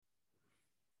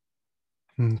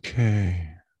Okay.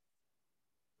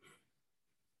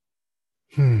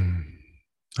 Hmm.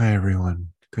 Hi, everyone.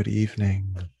 Good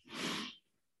evening.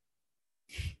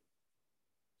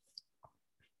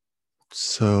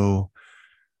 So,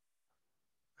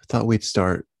 I thought we'd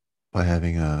start by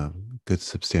having a good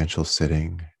substantial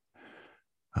sitting,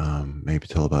 maybe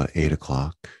till about 8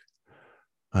 o'clock.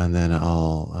 And then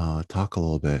I'll talk a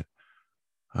little bit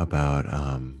about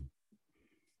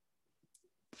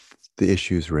the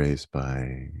issues raised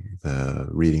by the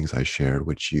readings I shared,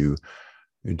 which you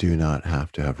do not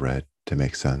have to have read to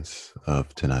make sense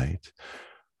of tonight.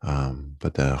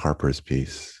 But the Harper's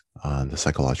piece on the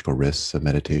psychological risks of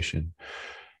meditation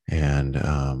and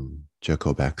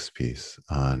Joko Beck's piece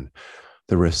on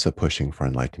the risks of pushing for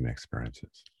enlightenment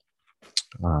experiences.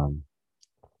 Um,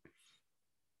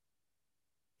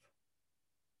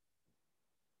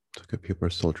 so good, people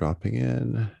are still dropping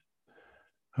in.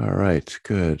 All right,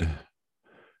 good.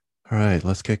 All right,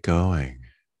 let's get going.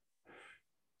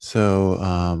 So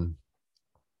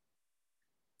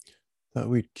thought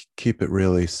we'd keep it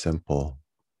really simple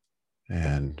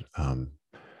and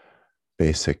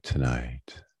basic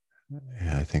tonight.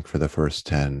 And I think for the first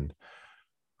 10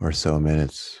 or so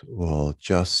minutes, we'll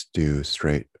just do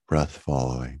straight breath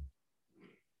following.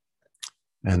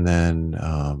 And then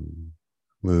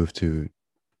move to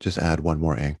just add one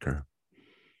more anchor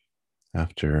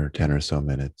after 10 or so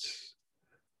minutes,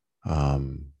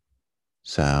 um,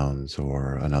 sounds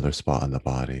or another spot on the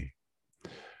body.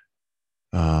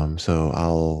 So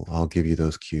I'll give you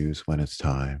those cues when it's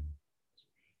time,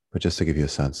 but just to give you a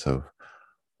sense of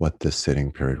what this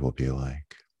sitting period will be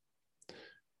like.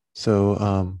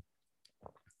 So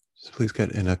just please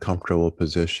get in a comfortable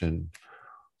position,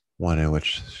 one in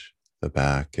which the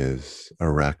back is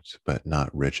erect but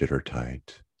not rigid or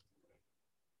tight.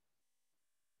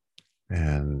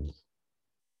 And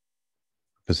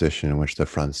position in which the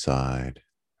front side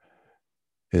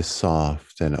is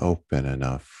soft and open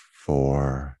enough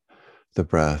for the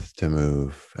breath to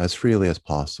move as freely as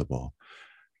possible,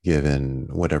 given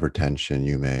whatever tension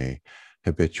you may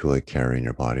habitually carry in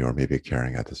your body or maybe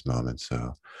carrying at this moment.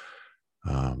 So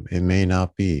it may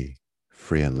not be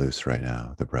free and loose right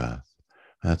now, the breath.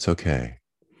 That's okay.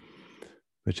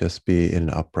 But just be in an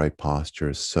upright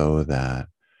posture so that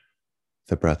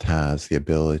the breath has the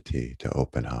ability to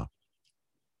open up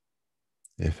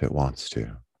if it wants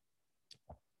to.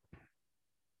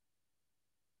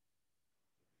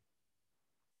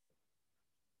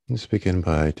 Let's begin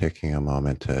by taking a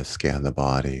moment to scan the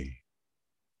body.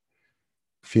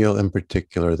 Feel in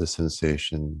particular the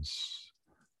sensations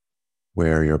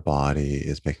where your body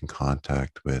is making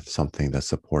contact with something that's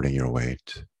supporting your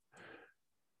weight,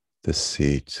 the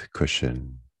seat,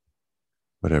 cushion,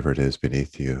 whatever it is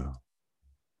beneath you.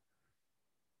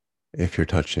 If you're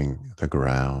touching the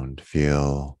ground,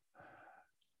 feel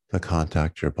the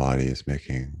contact your body is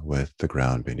making with the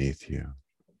ground beneath you.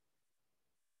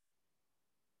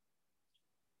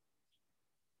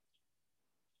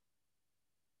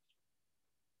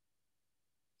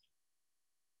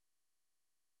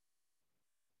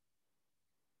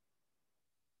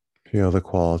 Feel the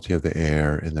quality of the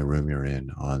air in the room you're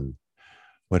in on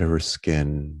whatever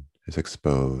skin is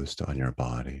exposed on your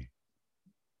body.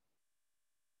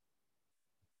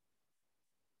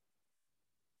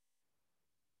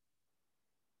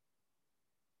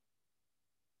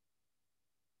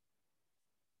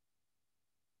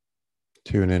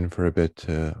 Tune in for a bit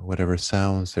to whatever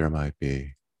sounds there might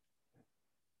be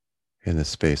in the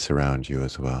space around you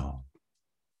as well.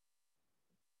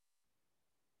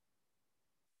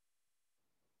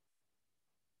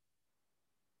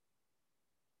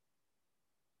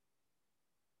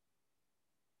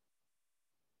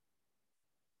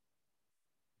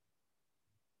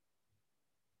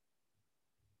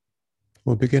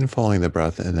 We'll begin following the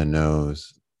breath in the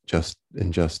nose just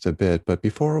a bit, but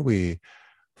before we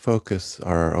focus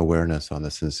our awareness on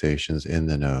the sensations in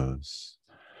the nose,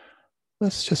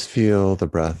 let's just feel the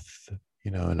breath,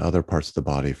 in other parts of the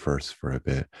body first for a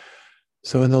bit.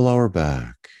 So in the lower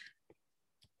back,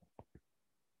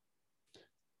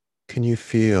 can you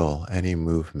feel any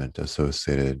movement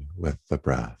associated with the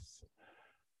breath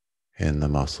in the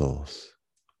muscles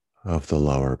of the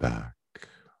lower back?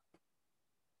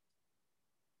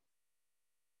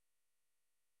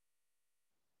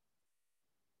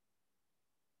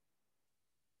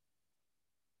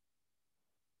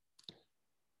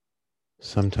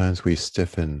 Sometimes we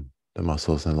stiffen the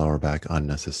muscles in the lower back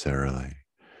unnecessarily,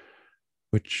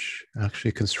 which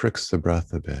actually constricts the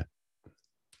breath a bit.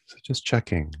 So just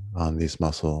checking on these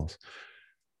muscles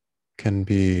can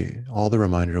be all the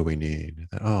reminder we need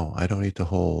that, oh, I don't need to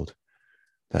hold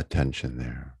that tension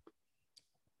there.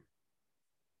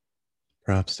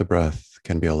 Perhaps the breath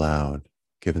can be allowed,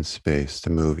 given space to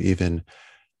move even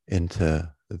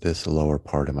into this lower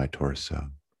part of my torso.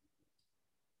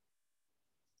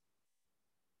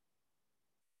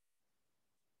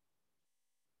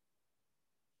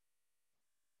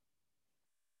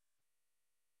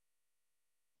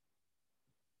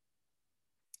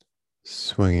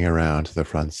 Swinging around to the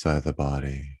front side of the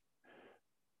body.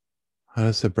 How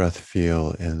does the breath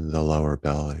feel in the lower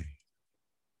belly?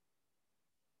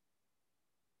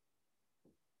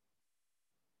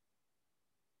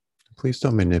 Please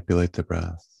don't manipulate the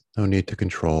breath. No need to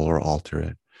control or alter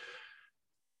it.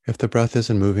 If the breath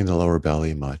isn't moving the lower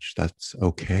belly much, that's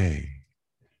okay.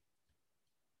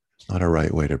 It's not a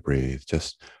right way to breathe.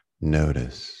 Just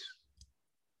notice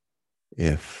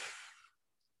if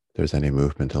there's any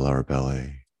movement to lower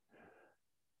belly,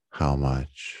 how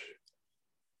much,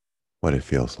 what it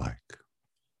feels like.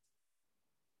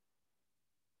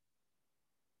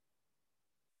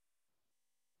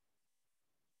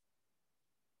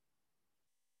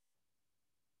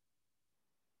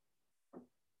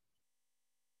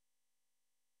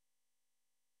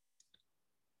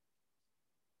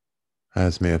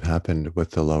 As may have happened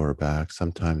with the lower back,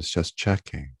 sometimes just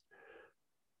checking,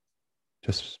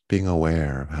 just being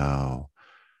aware of how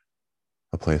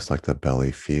a place like the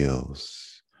belly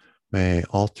feels may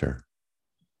alter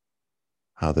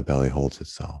how the belly holds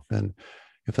itself. And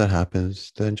if that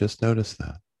happens, then just notice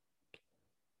that.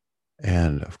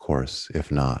 And of course, if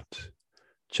not,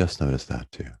 just notice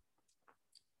that too.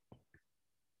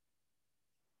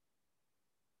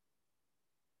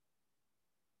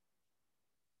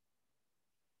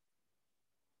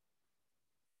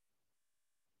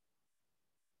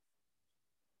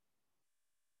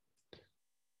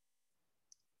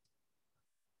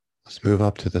 Let's move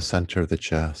up to the center of the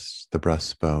chest, the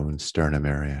breastbone, sternum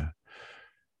area,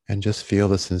 and just feel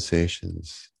the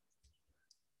sensations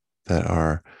that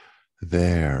are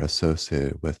there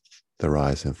associated with the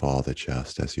rise and fall of the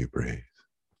chest as you breathe.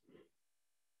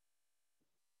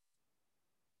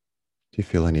 Do you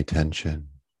feel any tension,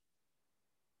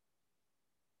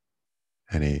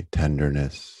 any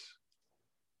tenderness,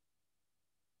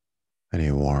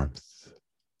 any warmth?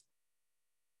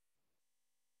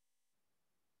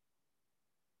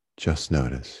 Just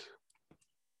notice.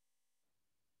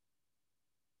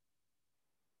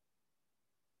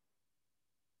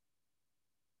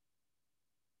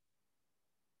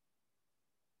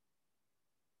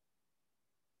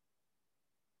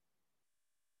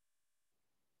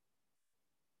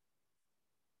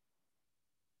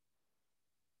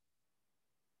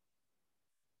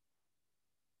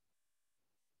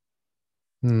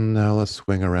 Now let's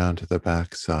swing around to the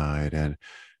back side and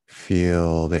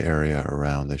feel the area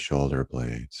around the shoulder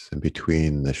blades and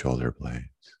between the shoulder blades.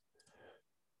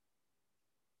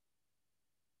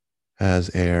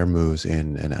 As air moves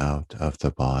in and out of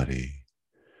the body,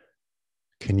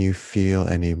 can you feel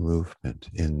any movement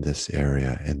in this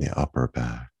area in the upper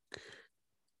back?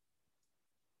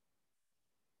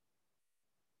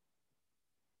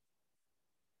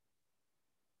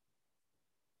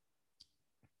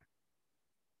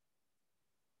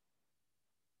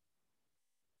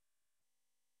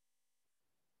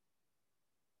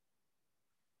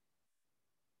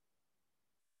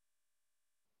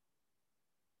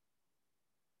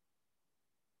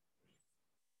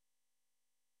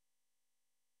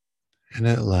 And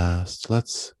at last,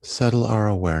 let's settle our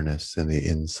awareness in the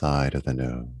inside of the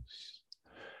nose.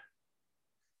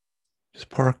 Just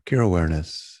park your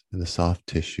awareness in the soft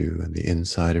tissue and the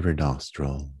inside of your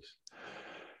nostrils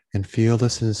and feel the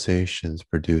sensations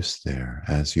produced there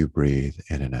as you breathe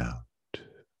in and out.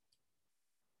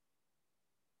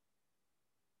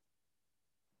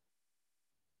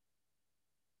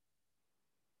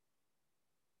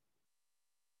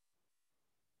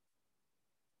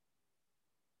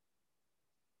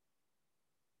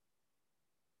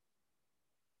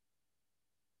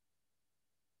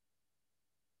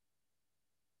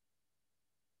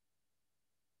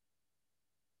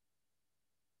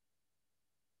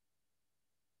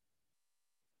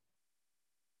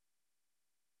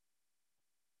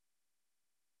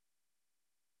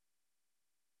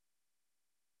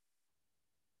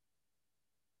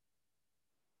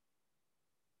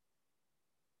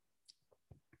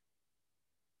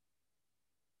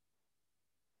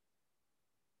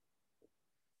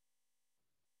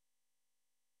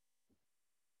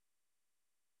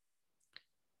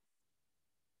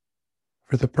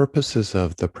 For the purposes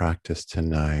of the practice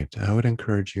tonight, I would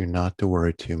encourage you not to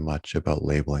worry too much about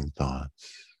labeling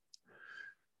thoughts.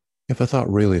 If a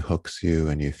thought really hooks you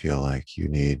and you feel like you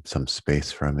need some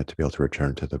space from it to be able to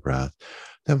return to the breath,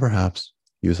 then perhaps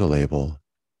use a label,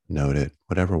 note it,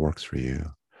 whatever works for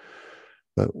you.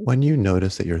 But when you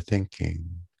notice that you're thinking,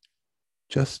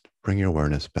 just bring your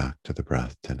awareness back to the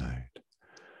breath tonight.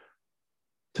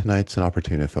 Tonight's an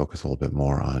opportunity to focus a little bit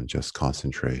more on just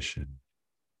concentration,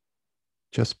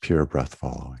 just pure breath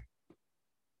following.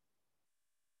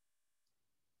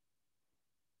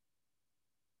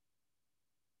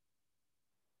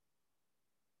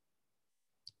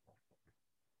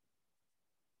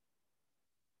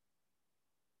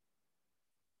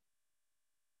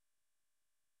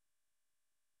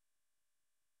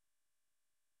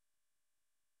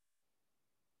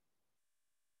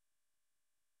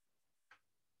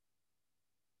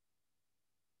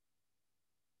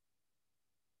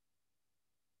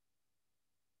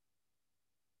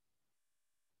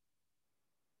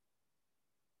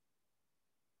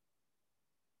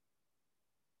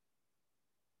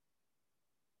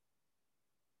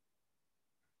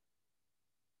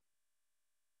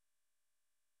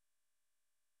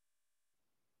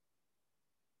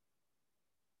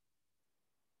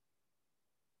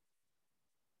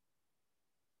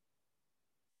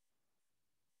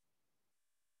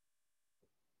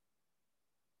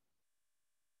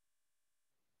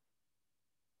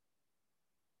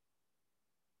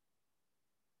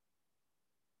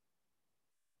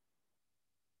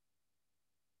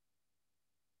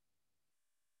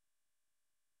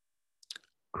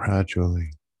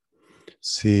 Gradually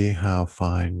see how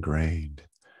fine grained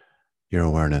your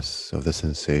awareness of the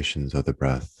sensations of the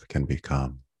breath can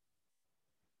become.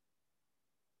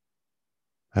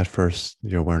 At first,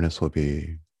 your awareness will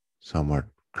be somewhat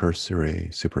cursory,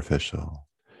 superficial,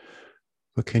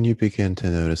 but can you begin to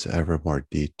notice ever more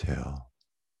detail,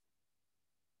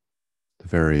 the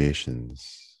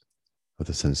variations of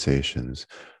the sensations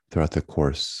throughout the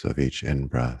course of each in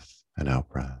breath and out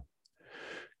breath?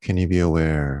 Can you be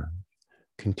aware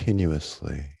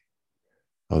continuously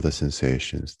of the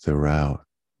sensations throughout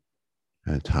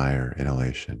an entire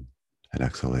inhalation and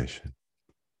exhalation?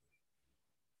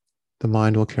 The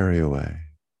mind will carry away,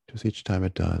 just each time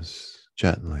it does,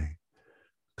 gently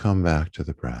come back to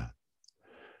the breath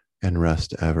and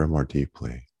rest ever more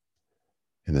deeply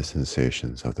in the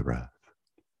sensations of the breath.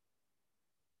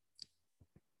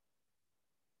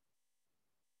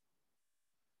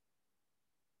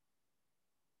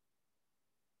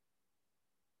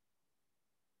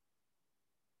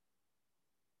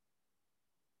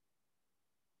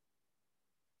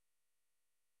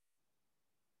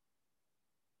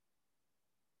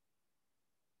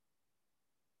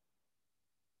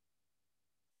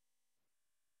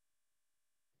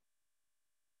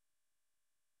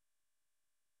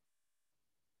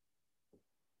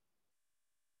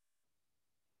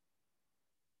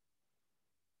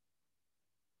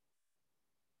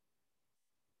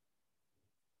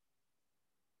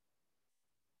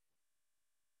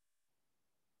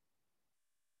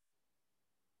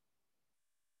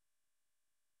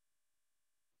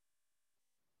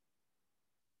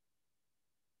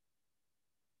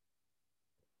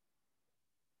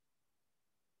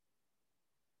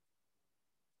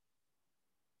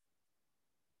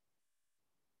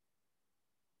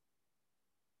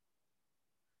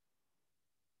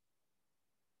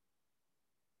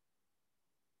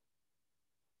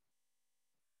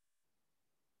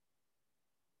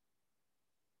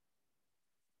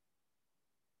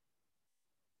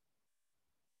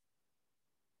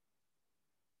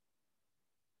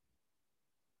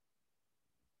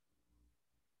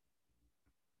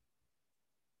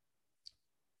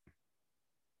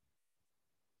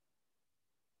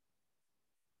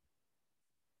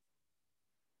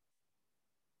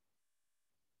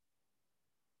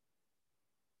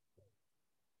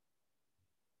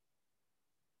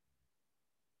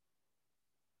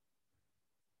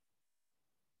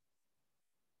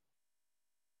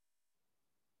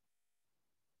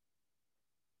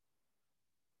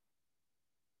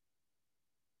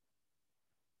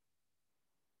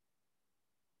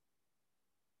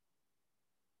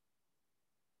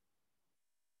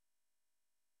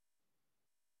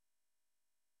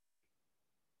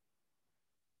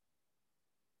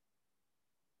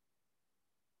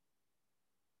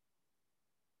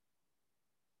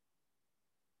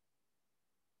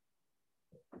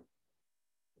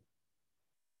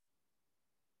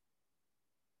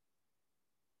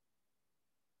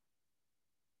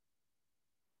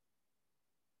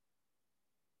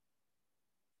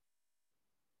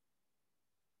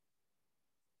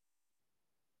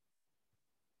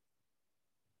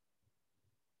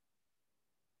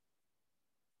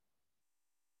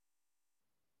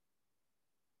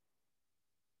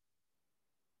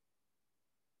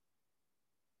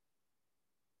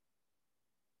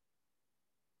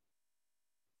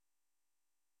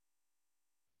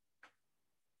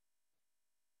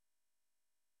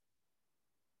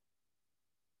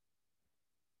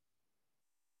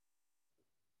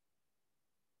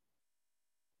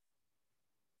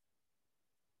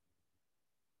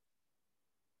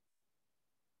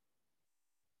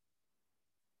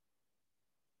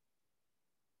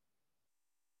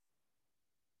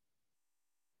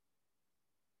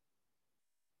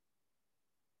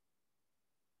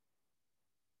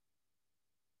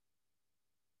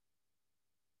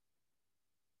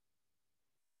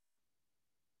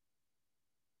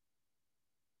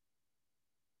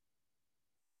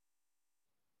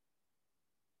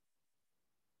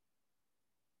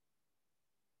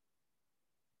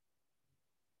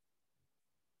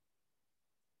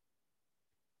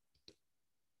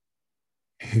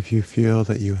 If you feel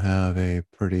that you have a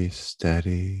pretty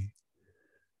steady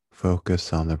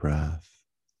focus on the breath,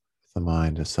 the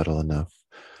mind is subtle enough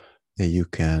that you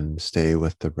can stay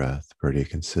with the breath pretty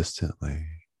consistently,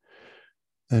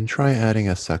 then try adding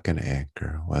a second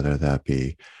anchor, whether that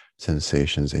be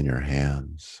sensations in your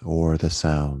hands or the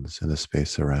sounds in the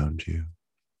space around you.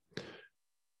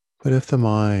 But if the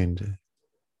mind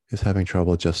is having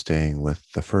trouble just staying with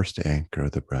the first anchor,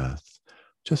 the breath,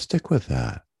 just stick with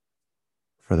that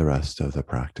for the rest of the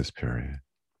practice period.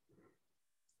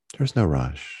 There's no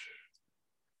rush.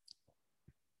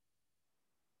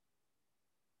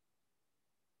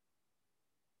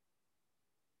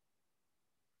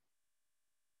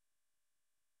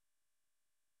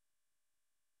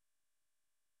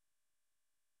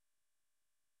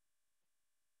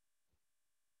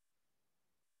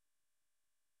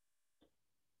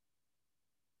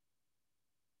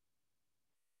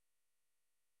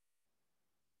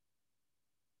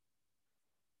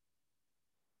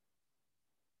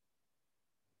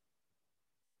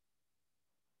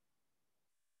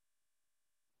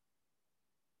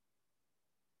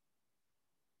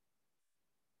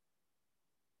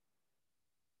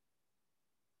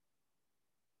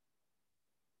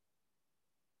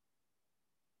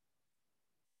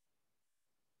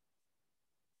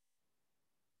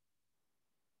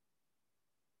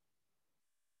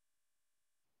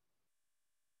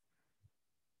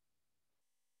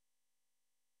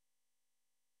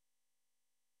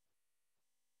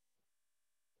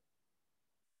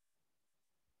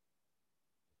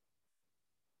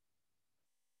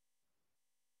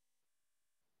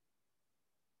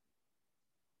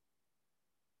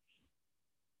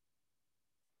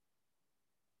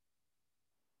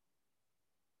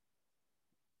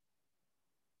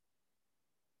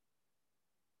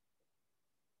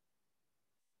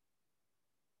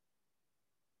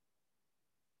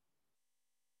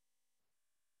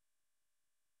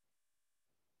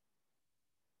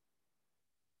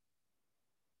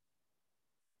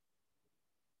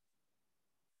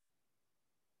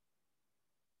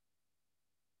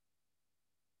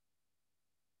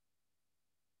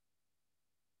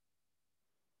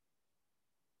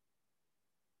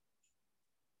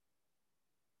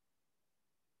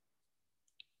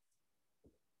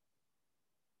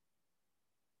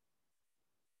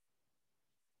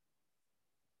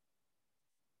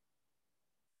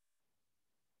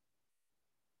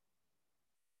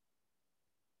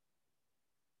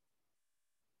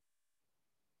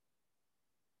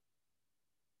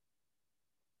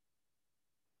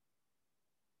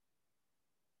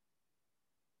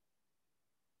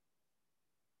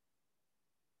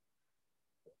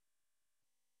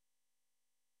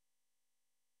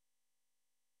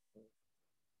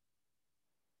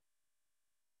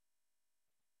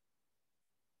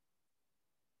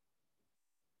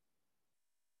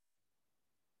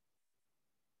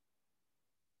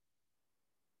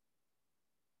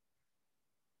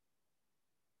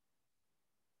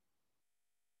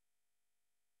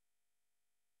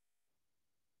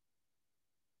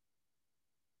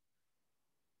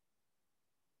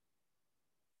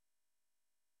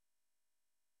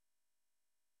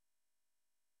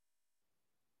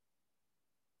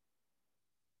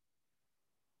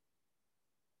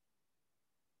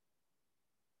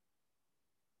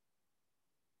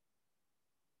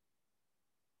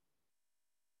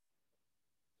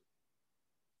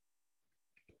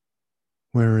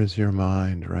 Where is your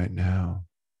mind right now?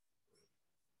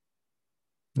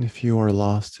 If you are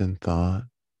lost in thought,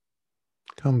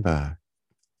 come back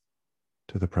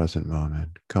to the present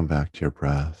moment. Come back to your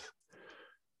breath.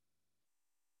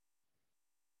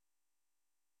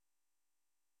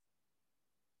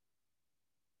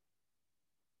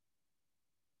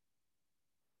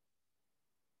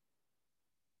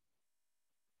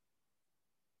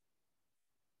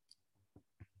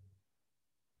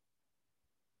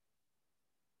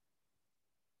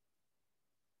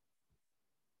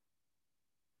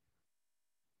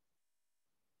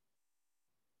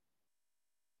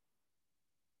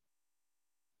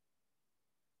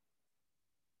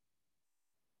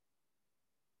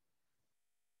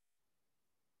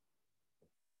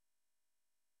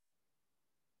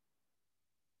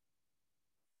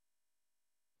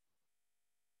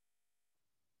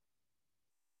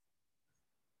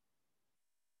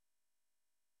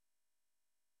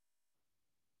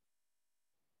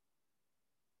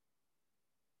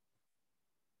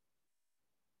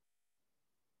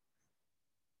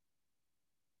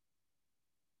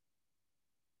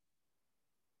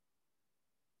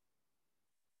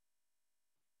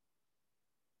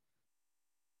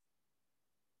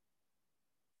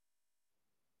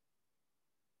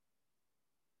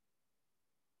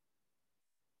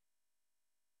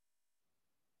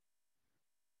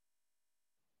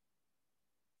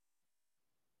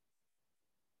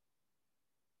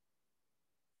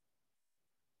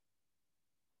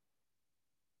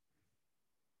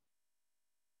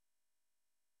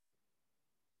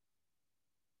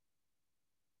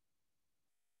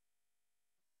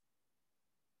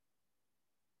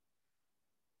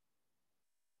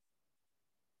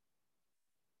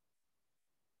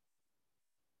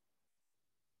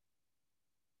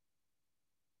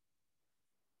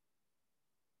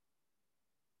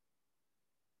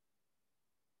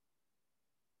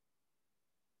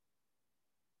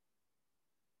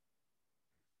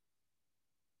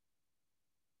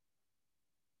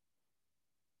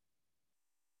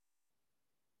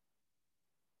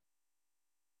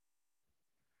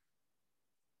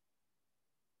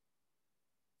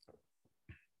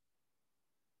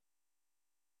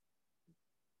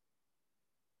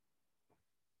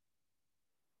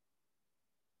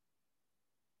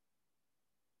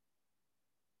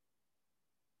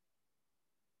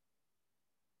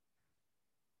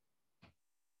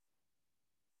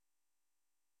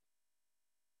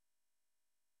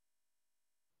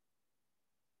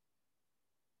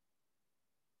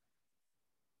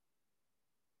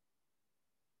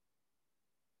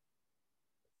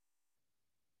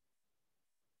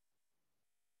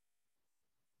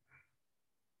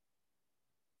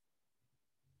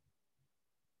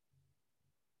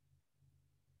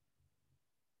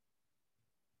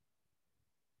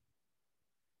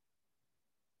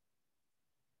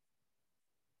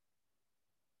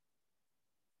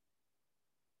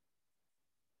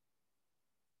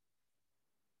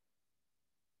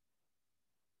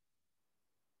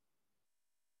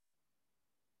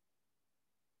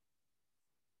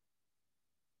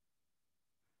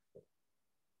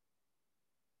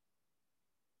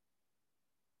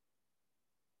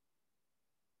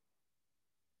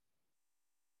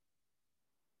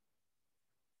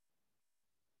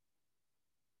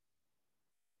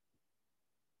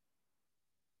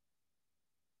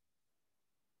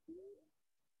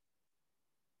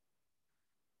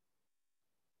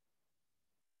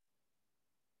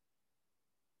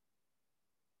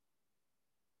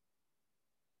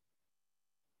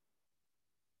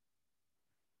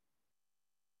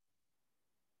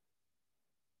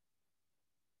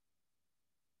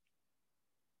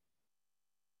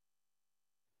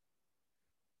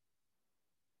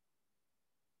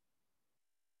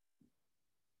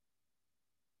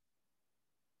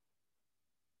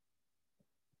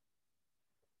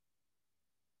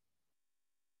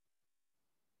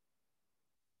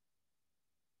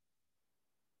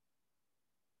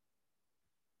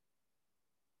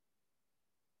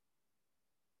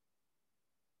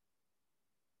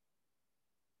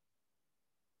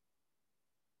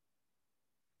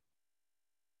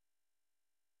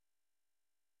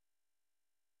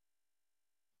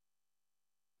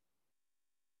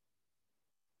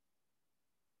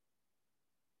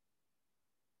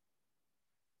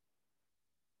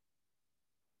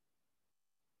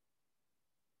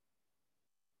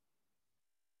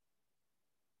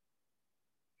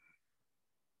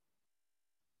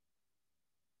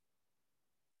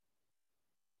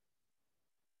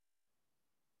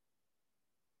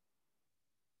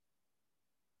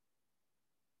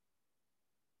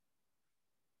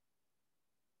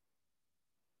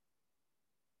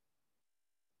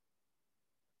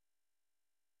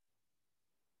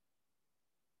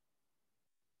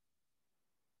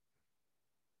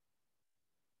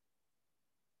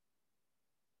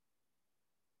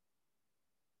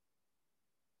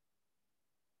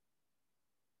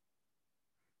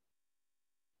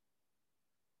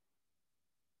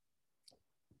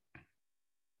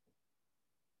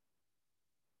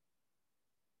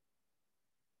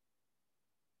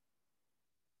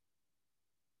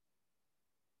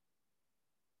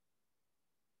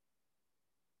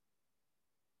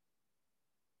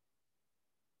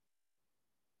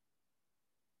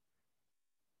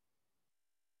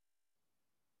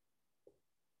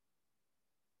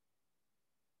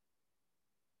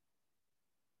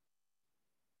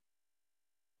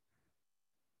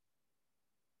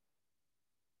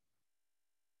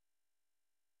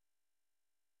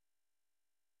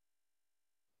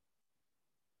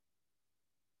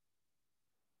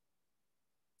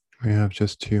 We have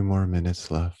just 2 more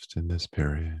minutes left in this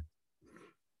period.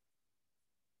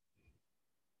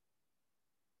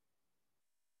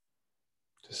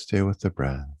 Just stay with the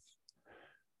breath.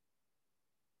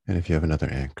 And if you have another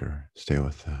anchor, stay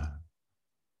with that.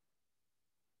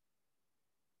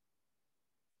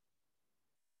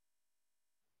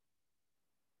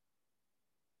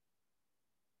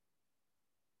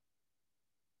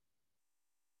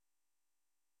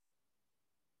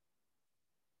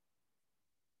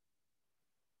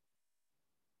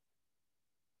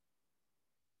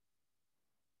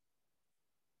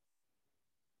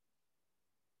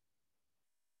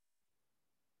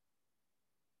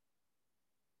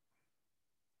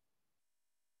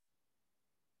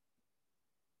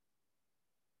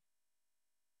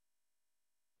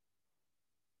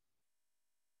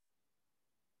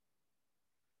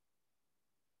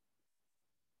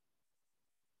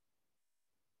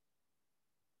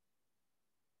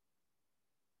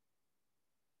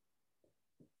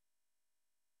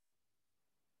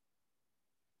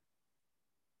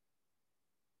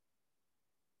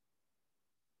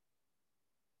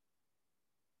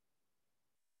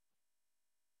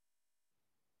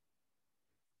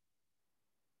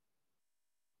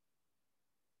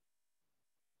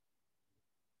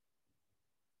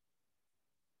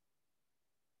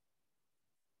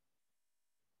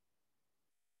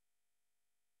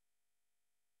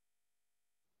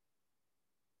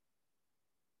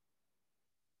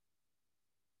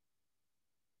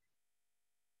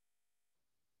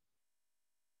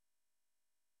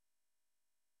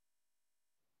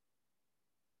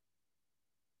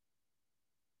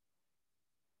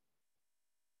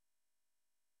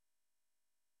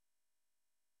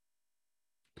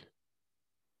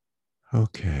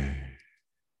 Okay.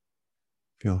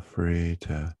 Feel free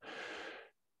to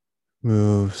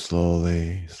move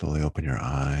slowly, slowly open your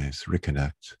eyes,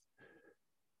 reconnect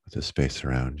with the space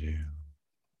around you.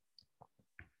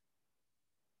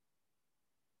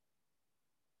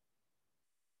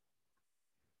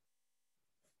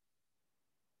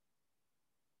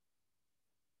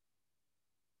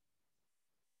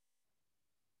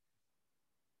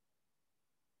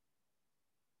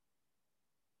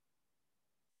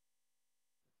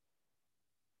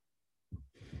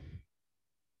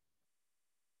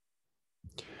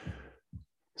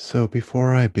 So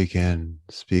before I begin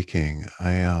speaking,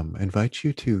 I invite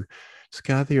you to just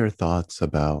gather your thoughts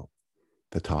about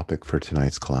the topic for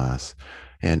tonight's class.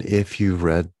 And if you've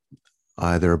read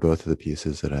either or both of the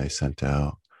pieces that I sent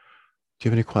out, do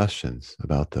you have any questions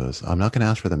about those? I'm not going to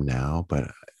ask for them now,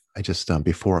 but I just,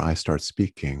 before I start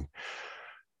speaking,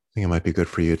 I think it might be good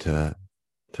for you to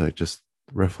just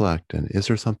reflect. And is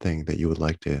there something that you would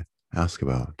like to ask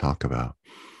about, talk about,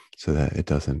 so that it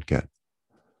doesn't get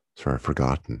sort of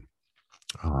forgotten?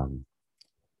 Um,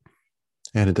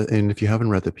 and if you haven't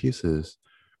read the pieces,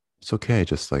 it's okay.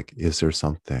 Just like, is there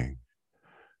something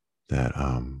that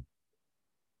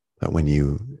that when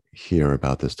you hear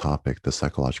about this topic, the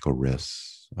psychological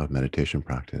risks of meditation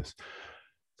practice,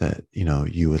 that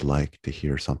you would like to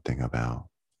hear something about?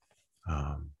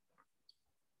 Um,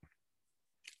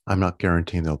 I'm not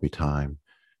guaranteeing there'll be time,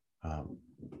 um,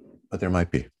 but there might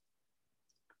be.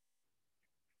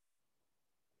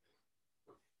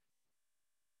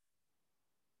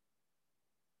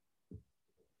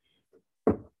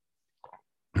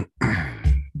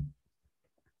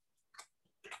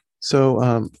 So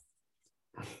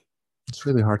it's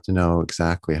really hard to know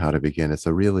exactly how to begin. It's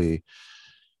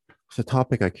a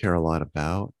topic I care a lot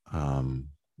about.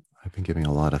 I've been giving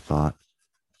a lot of thought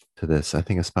to this. I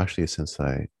think especially since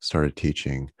I started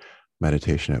teaching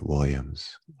meditation at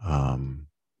Williams, and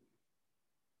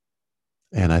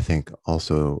I think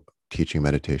also teaching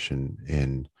meditation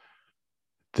in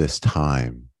this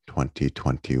time,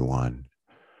 2021.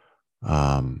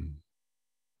 Um,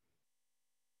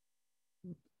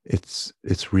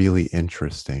 it's really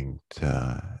interesting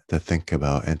to think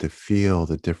about and to feel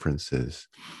the differences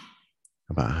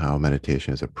about how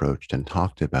meditation is approached and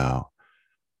talked about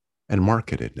and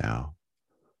marketed now,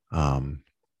 um,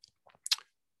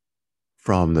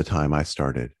 from the time I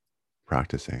started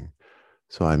practicing.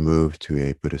 So I moved to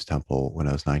a Buddhist temple when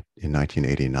I was in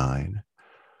 1989.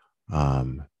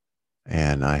 Um,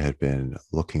 and I had been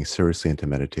looking seriously into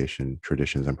meditation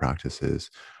traditions and practices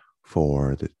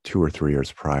for the 2 or 3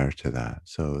 years prior to that.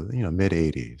 So, mid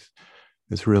 80s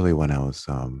is really when I was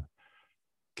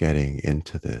getting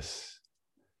into this.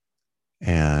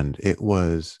 And it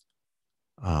was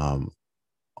um,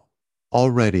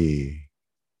 already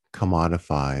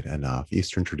commodified enough.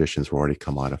 Eastern traditions were already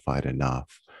commodified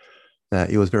enough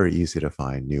that it was very easy to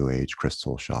find new age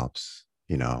crystal shops,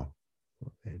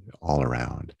 all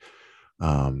around.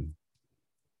 Um,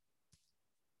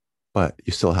 but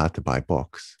you still had to buy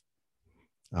books,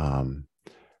 um,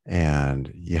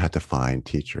 and you had to find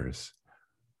teachers.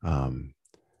 Um,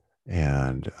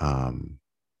 and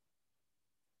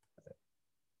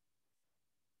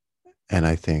and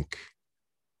I think,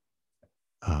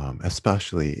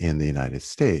 especially in the United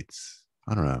States,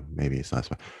 I don't know, maybe it's not.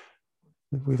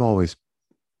 We've always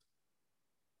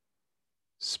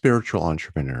spiritual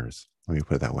entrepreneurs, let me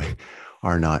put it that way,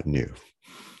 are not new.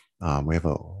 We have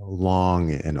a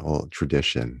long and old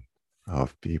tradition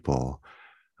of people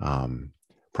um,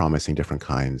 promising different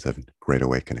kinds of great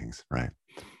awakenings, right?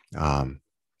 Um,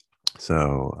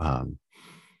 so,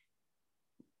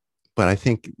 but I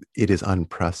think it is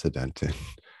unprecedented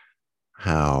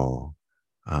how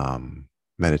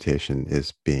meditation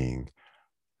is being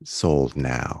sold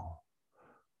now.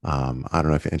 I don't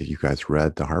know if any of you guys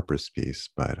read the Harper's piece,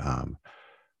 but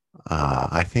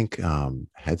I think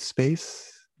Headspace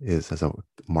has a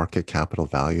market capital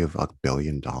value of $1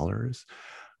 billion.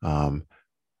 Um,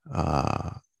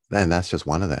 uh, and that's just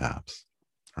one of the apps,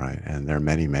 right? And there are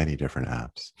many, many different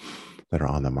apps that are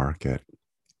on the market.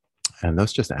 And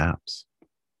those just apps.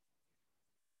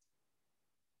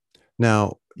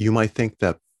 Now, you might think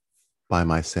that by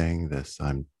my saying this,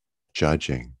 I'm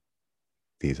judging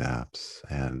these apps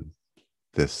and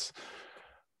this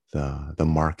the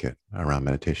market around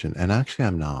meditation. And actually,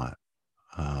 I'm not.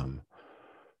 Um,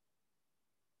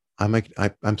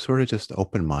 I'm sort of just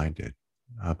open minded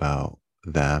about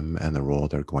them and the role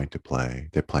they're going to play.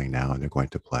 They're playing now, and they're going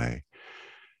to play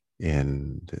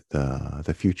in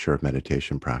the future of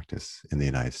meditation practice in the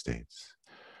United States.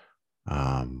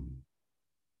 Um,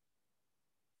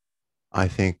 I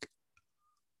think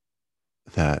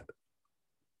that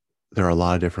there are a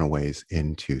lot of different ways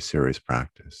into serious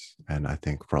practice. And I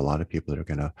think for a lot of people, they're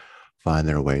going to find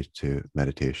their way to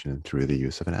meditation through the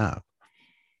use of an app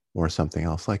or something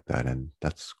else like that. And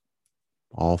that's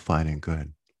all fine and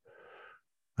good.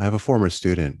 I have a former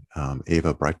student,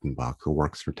 Ava Breitenbach, who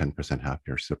works for 10%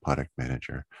 Happier, she's a product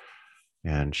manager.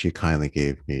 And she kindly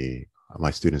gave me,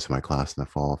 my students in my class in the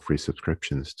fall, free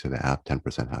subscriptions to the app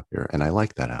 10% Happier. And I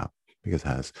like that app because it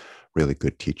has really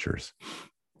good teachers.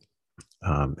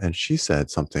 And she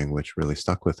said something which really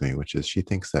stuck with me, which is she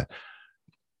thinks that,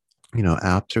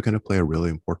 apps are going to play a really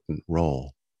important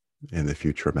role in the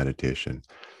future of meditation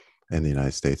in the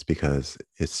United States because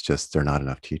it's just, there are not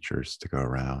enough teachers to go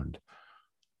around.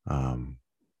 Um,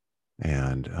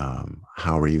 and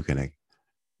how are you going to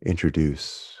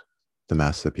introduce the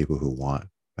mass of people who want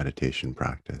meditation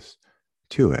practice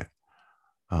to it?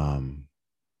 Um,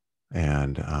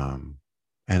 and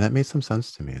and that made some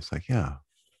sense to me. It's like, yeah,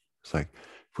 it's like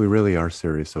if we really are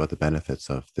serious about the benefits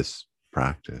of this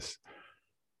practice,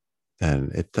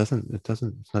 then it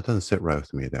doesn't sit right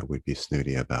with me that we'd be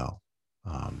snooty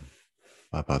um,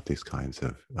 about these kinds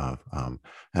of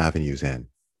avenues in.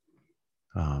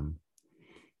 Um,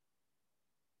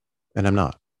 and I'm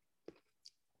not.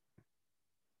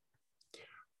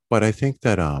 But I think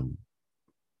that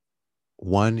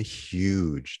one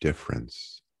huge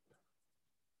difference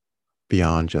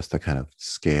beyond just the kind of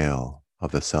scale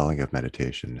of the selling of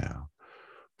meditation now,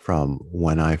 from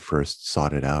when I first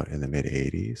sought it out in the mid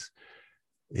 80s,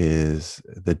 is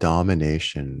the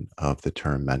domination of the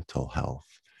term mental health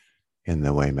in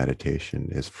the way meditation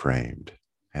is framed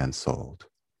and sold.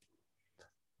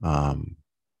 Um,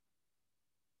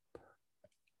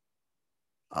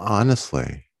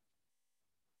 Honestly,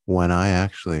 when I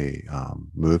actually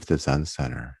moved to Zen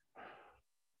Center,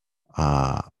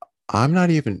 uh, I'm not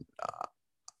even,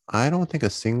 I don't think a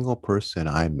single person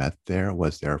I met there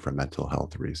was there for mental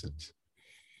health reasons.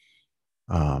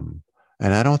 Um,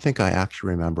 and I don't think I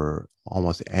actually remember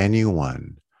almost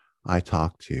anyone I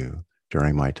talked to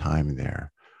during my time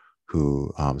there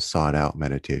who sought out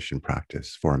meditation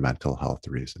practice for mental health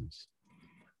reasons.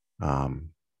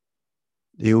 Um,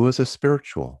 it was a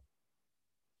spiritual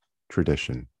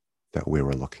tradition that we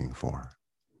were looking for.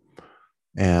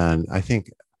 And I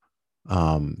think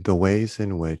the ways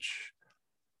in which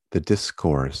the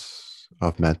discourse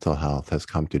of mental health has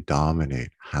come to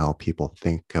dominate how people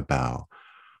think about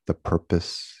the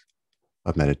purpose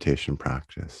of meditation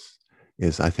practice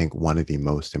is, I think, one of the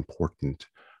most important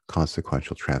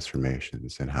consequential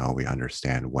transformations in how we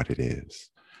understand what it is.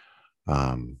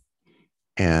 Um,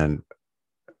 and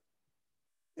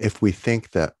if we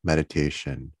think that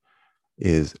meditation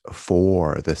is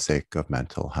for the sake of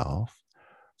mental health,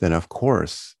 then of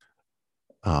course,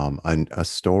 a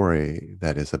story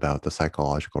that is about the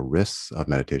psychological risks of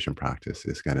meditation practice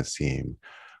is going to seem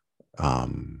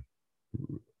um,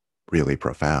 really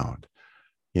profound.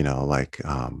 Like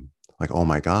like, oh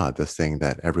my God, this thing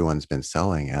that everyone's been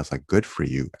selling as like good for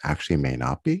you actually may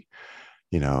not be,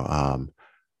 you know.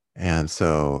 And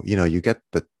so, you get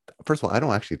the, first of all, I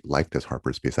don't actually like this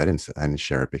Harper's piece. I didn't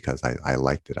share it because I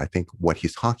liked it. I think what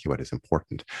he's talking about is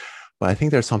important, but I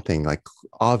think there's something like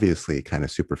obviously kind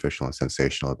of superficial and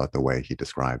sensational about the way he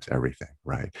describes everything,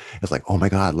 right? It's like, oh my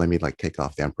God, let me like take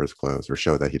off the emperor's clothes or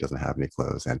show that he doesn't have any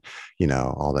clothes, and,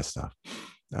 all this stuff.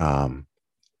 Um,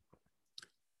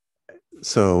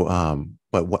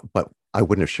 but I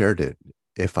wouldn't have shared it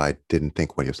if I didn't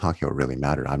think what he was talking about really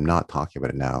mattered. I'm not talking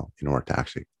about it now in order to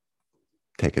actually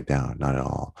take it down, not at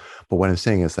all. But what I'm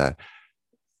saying is that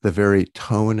the very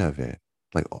tone of it,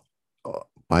 like,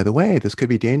 by the way, this could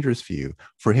be dangerous for you,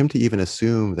 for him to even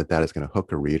assume that that is going to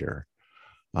hook a reader,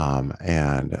 um,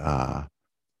 and uh,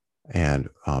 and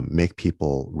make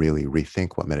people really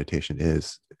rethink what meditation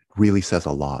is, really says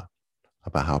a lot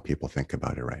about how people think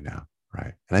about it right now,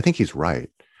 right? And I think he's right.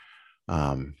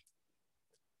 Um,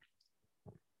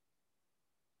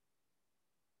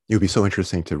 it would be so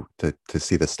interesting to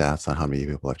see the stats on how many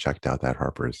people have checked out that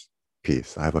Harper's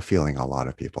piece. I have a feeling a lot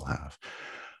of people have.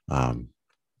 Um,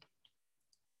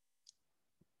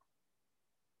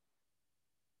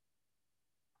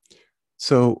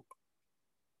 so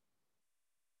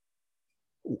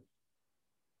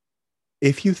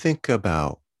if you think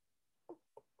about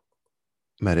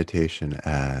meditation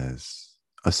as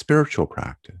a spiritual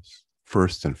practice,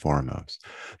 first and foremost,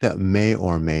 that may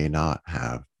or may not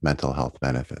have mental health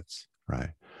benefits, right?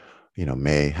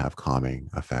 May have calming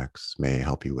effects, may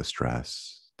help you with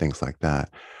stress, things like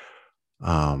that.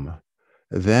 Um,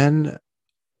 then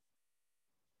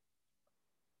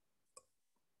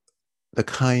the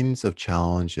kinds of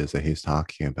challenges that he's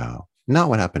talking about, not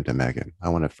what happened to Megan.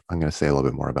 I'm going to say a little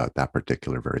bit more about that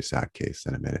particular very sad case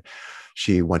in a minute.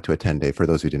 She went to a 10-day, for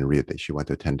those who didn't read it, she went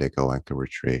to a 10-day Goenka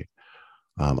retreat.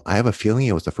 I have a feeling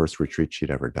it was the first retreat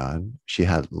she'd ever done. She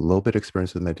had a little bit of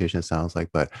experience with meditation, it sounds like,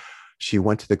 but she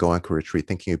went to the Goenka retreat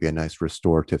thinking it'd be a nice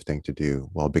restorative thing to do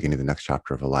while beginning the next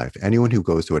chapter of her life. Anyone who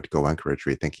goes to a Goenka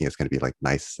retreat thinking it's going to be like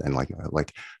nice and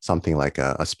like something like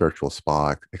a spiritual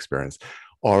spa experience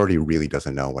already really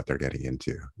doesn't know what they're getting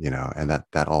into, and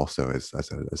that also is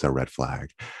a red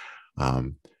flag.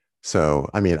 Um, so,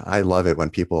 I mean, I love it when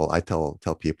I tell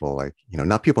people, like,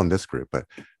 not people in this group, but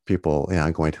people,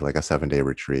 I'm going to like a 7-day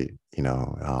retreat,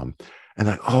 and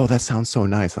like, oh, that sounds so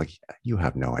nice. Like, you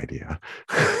have no idea.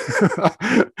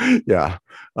 Yeah.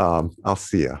 I'll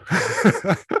see you.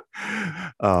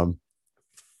 um,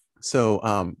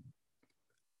 so,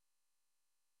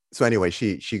 so anyway,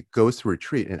 she goes to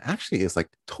retreat and actually is like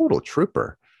total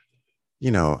trooper.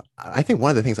 I think one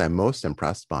of the things I'm most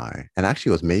impressed by, and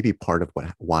actually was maybe part of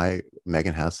why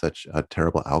Megan has such a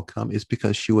terrible outcome, is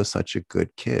because she was such a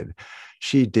good kid.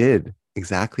 She did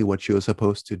exactly what she was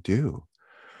supposed to do.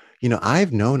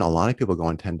 I've known a lot of people go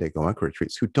on 10-day Goenka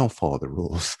retreats who don't follow the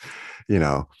rules,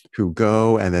 who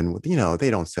go and then, they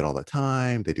don't sit all the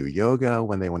time. They do yoga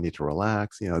when they need to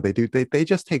relax. They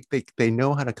just they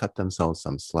know how to cut themselves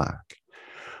some slack,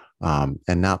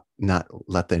 and not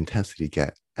let the intensity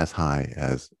get as high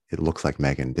as it looks like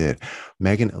Megan did.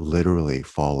 Megan literally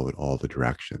followed all the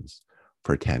directions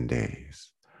for 10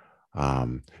 days.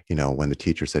 When the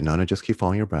teacher said, no, just keep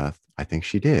following your breath, I think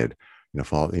she did.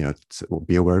 Follow,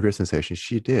 be aware of your sensations.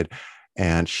 She did.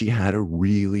 And she had a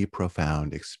really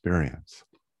profound experience.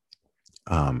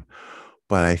 But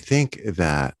I think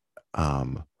that,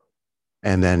 and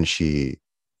then she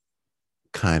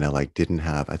kind of like didn't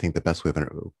have, I think the best way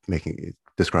of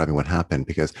describing what happened,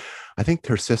 because I think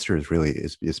her sister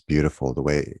is beautiful. The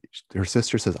way her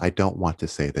sister says, I don't want to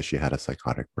say that she had a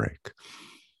psychotic break,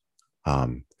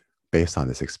 based on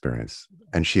this experience.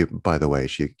 And she, by the way,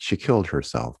 she killed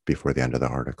herself before the end of the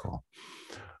article.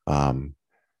 Um,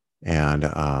 and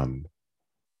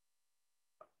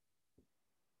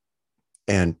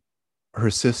and her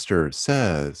sister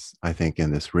says, I think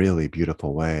in this really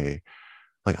beautiful way,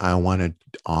 like, I want to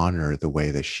honor the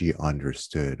way that she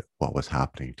understood what was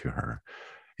happening to her.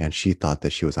 And she thought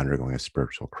that she was undergoing a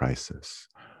spiritual crisis.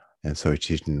 And so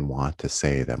she didn't want to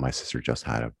say that my sister just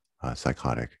had a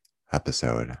psychotic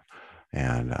episode,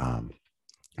 and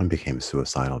became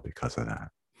suicidal because of that.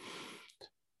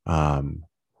 Um,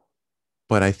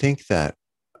 but I think that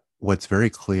what's very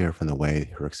clear from the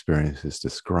way her experience is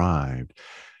described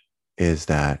is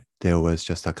that there was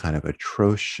just a kind of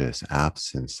atrocious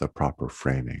absence of proper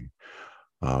framing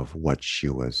of what she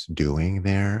was doing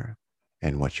there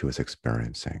and what she was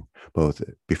experiencing, both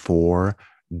before,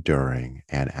 during,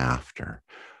 and after.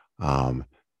 Um,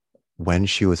 when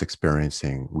she was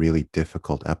experiencing really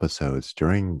difficult episodes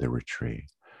during the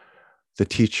retreat, the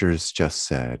teachers just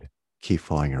said, keep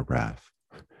following your breath.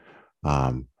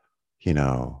 Um, you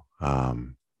know,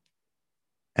 and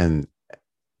and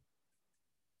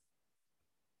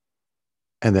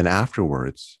then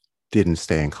afterwards didn't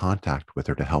stay in contact with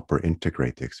her to help her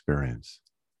integrate the experience,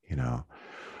 you know.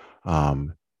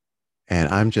 Um, and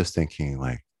I'm just thinking,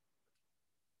 like,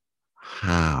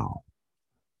 how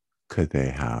could they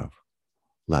have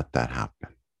let that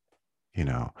happen? You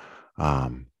know.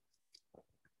 Um,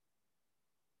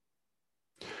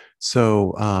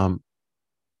 so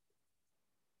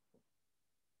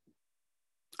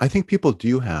I think people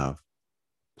do have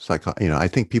I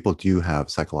think people do have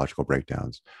psychological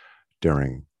breakdowns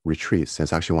during retreats. And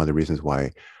it's actually one of the reasons why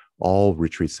all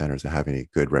retreat centers that have any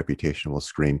good reputation will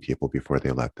screen people before they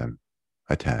let them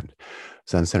attend.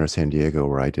 Zen Center San Diego,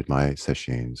 where I did my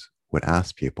sessions, would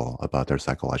ask people about their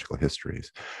psychological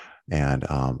histories and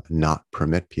not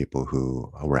permit people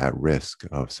who were at risk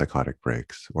of psychotic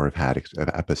breaks or have had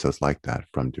episodes like that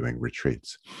from doing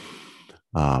retreats,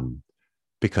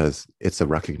 because it's a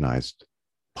recognized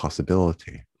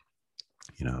possibility,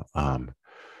 you know.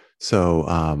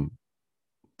 So,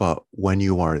 but when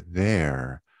you are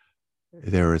there,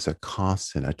 there is a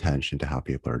constant attention to how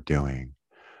people are doing,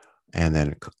 and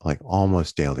then like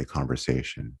almost daily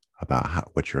conversation about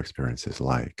what your experience is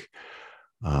like.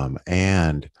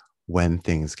 And when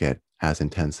things get as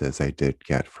intense as they did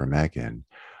get for Megan,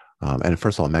 and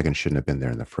first of all, Megan shouldn't have been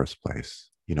there in the first place.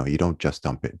 You know, you don't just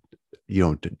dump it. You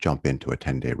don't jump into a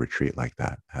 10-day retreat like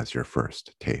that as your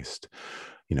first taste,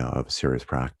 you know, of serious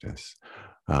practice.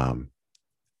 Um,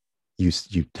 you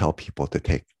tell people to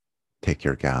take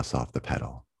your gas off the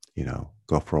pedal, you know,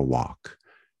 go for a walk,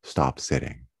 stop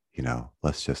sitting, you know,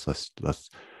 let's just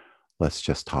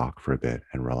talk for a bit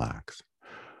and relax.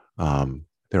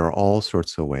 There are all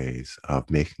sorts of ways of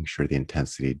making sure the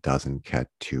intensity doesn't get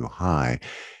too high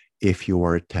if you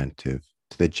are attentive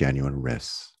to the genuine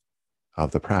risks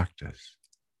of the practice.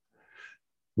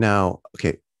 Now,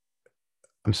 okay,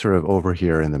 I'm sort of over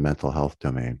here in the mental health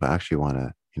domain, but I actually want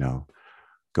to, you know,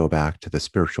 go back to the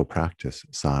spiritual practice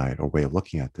side or way of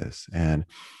looking at this. And,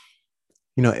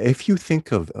 you know, if you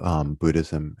think of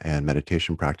Buddhism and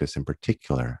meditation practice in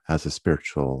particular as a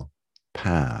spiritual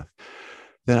path,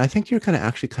 then I think you're going to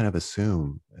actually kind of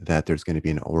assume that there's going to be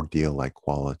an ordeal like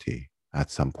quality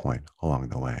at some point along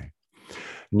the way.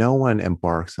 No one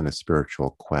embarks on a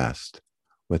spiritual quest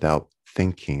without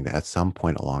thinking that at some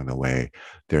point along the way,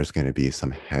 there's going to be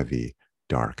some heavy,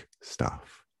 dark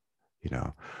stuff, you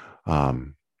know.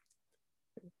 Um,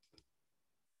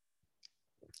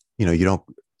 you don't,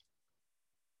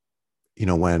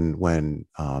 when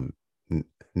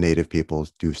native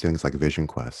peoples do things like vision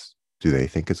quests, do they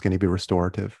think it's going to be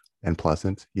restorative and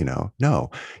pleasant? You know, no.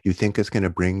 You think it's going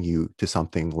to bring you to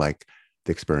something like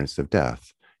the experience of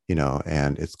death, you know,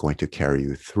 and it's going to carry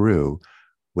you through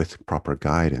with proper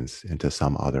guidance into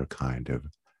some other kind of,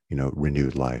 you know,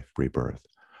 renewed life, rebirth.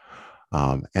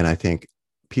 And I think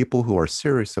people who are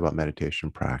serious about meditation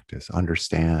practice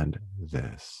understand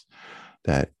this,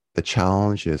 that the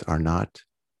challenges are not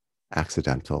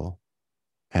accidental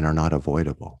and are not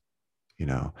avoidable, you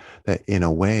know, that in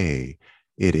a way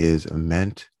it is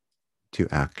meant to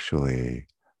actually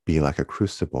be like a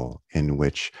crucible in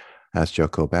which, as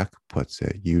Joko Beck puts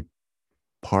it,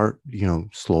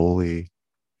 slowly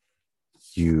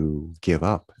you give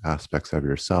up aspects of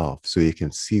yourself so you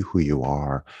can see who you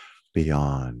are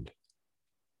beyond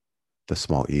the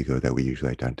small ego that we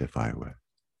usually identify with,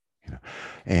 you know.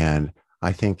 And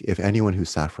I think if anyone who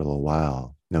sat for a little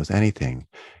while knows anything,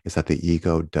 is that the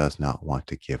ego does not want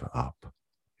to give up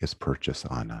its purchase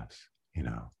on us, you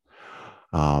know.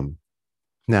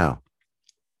 Now,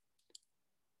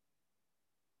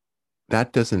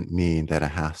 that doesn't mean that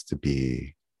it has to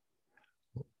be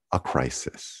a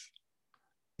crisis.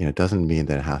 You know, it doesn't mean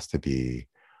that it has to be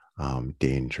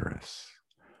dangerous.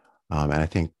 And I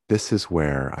think this is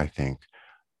where I think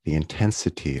the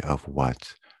intensity of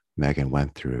what Megan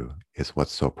went through is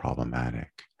what's so problematic.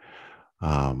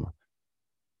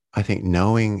 I think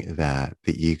knowing that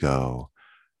the ego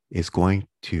is going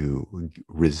to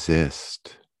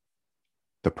resist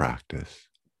the practice,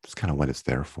 it's kind of what it's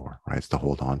there for, right? It's to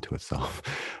hold on to itself.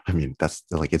 I mean, that's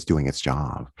like it's doing its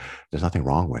job. There's nothing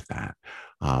wrong with that.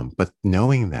 But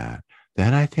knowing that,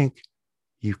 then I think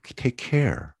you take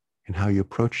care in how you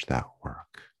approach that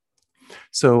work.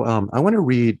 So I want to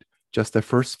read just the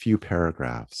first few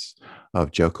paragraphs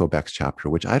of Joko Beck's chapter,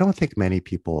 which I don't think many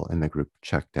people in the group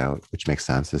checked out, which makes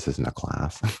sense. This isn't a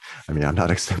class. I mean, I'm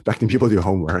not expecting people to do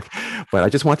homework, but I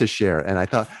just want to share. And I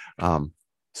thought,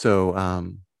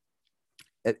 so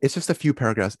it's just a few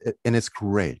paragraphs, and it's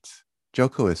great.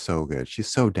 Joko is so good. She's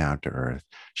so down to earth.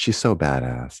 She's so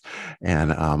badass.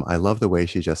 And I love the way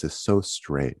she just is so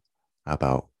straight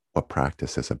about what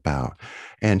practice is about.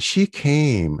 And she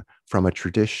came from a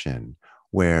tradition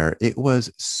where it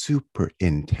was super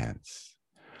intense,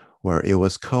 where it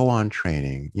was koan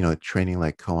training, training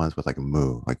like koans with like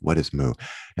mu, like what is mu?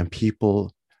 And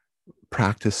people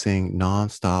practicing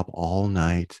nonstop all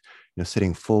night,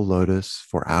 sitting full lotus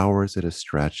for hours at a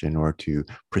stretch in order to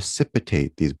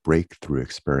precipitate these breakthrough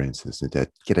experiences and to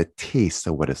get a taste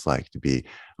of what it's like to be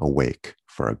awake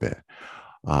for a bit.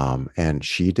 And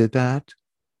she did that,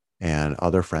 and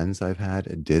other friends I've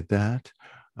had did that.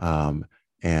 Um,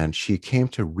 and she came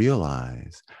to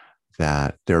realize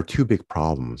that there are two big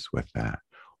problems with that.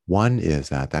 One is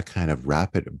that kind of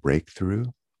rapid breakthrough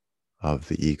of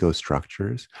the ego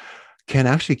structures can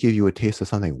actually give you a taste of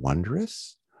something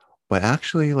wondrous, but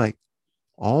actually, like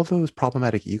all those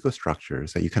problematic ego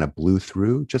structures that you kind of blew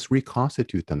through just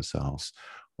reconstitute themselves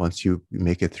once you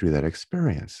make it through that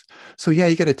experience. So yeah,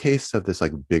 you get a taste of this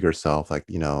like bigger self, like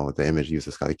the image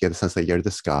uses sky, you get a sense that you're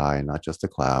the sky and not just the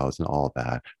clouds and all of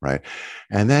that, right?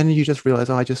 And then you just realize,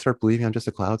 oh, I just start believing I'm just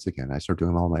the clouds again. I start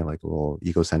doing all my like little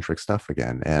egocentric stuff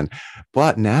again. And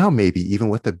but now maybe even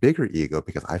with the bigger ego,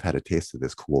 because I've had a taste of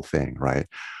this cool thing, right?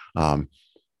 Um,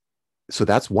 so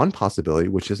that's one possibility,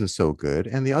 which isn't so good.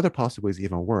 And the other possibility is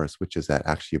even worse, which is that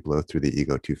actually you blow through the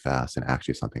ego too fast and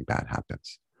actually something bad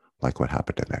happens, like what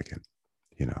happened to Megan.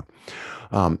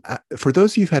 For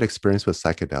those of you who've had experience with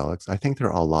psychedelics, I think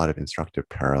there are a lot of instructive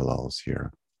parallels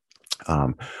here.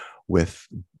 Um, with,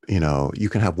 you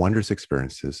can have wondrous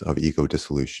experiences of ego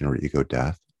dissolution or ego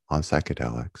death on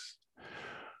psychedelics.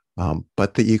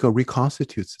 But the ego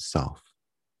reconstitutes itself,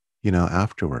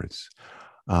 afterwards.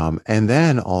 And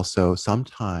then also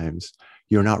sometimes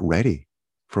you're not ready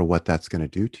for what that's going to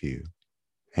do to you.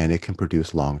 And it can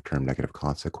produce long-term negative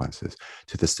consequences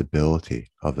to the stability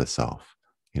of the self,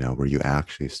 where you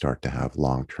actually start to have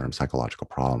long-term psychological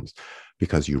problems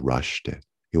because you rushed it.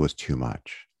 It was too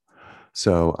much.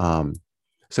 So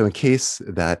in case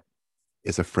that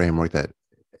is a framework that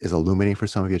is illuminating for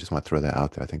some of you, I just want to throw that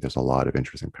out there. I think there's a lot of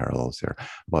interesting parallels there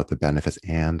about the benefits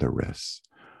and the risks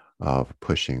of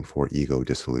pushing for ego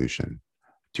dissolution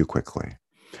too quickly.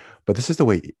 But this is the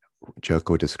way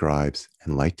Joko describes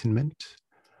enlightenment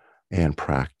and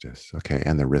practice, okay,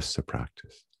 and the risks of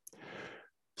practice.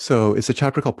 So it's a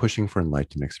chapter called Pushing for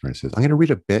Enlightenment Experiences. I'm going to read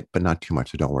a bit, but not too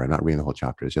much, so don't worry. I'm not reading the whole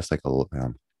chapter. It's just like a little,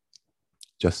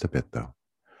 just a bit though.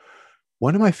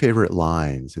 One of my favorite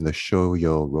lines in the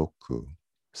Shoyo Roku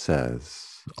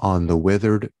says, "On the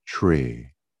withered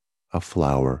tree, a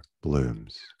flower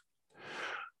blooms."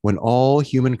 When all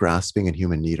human grasping and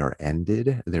human need are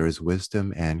ended, there is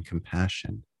wisdom and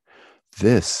compassion.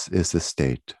 This is the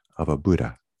state of a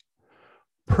Buddha.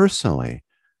 Personally,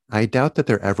 I doubt that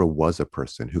there ever was a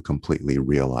person who completely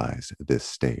realized this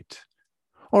state.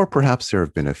 Or perhaps there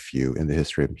have been a few in the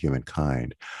history of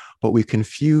humankind, but we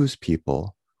confuse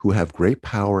people who have great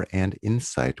power and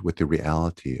insight with the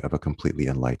reality of a completely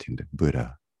enlightened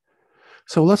Buddha.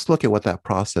 So let's look at what that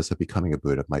process of becoming a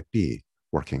Buddha might be,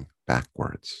 working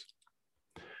backwards.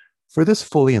 For this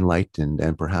fully enlightened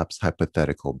and perhaps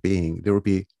hypothetical being, there would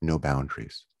be no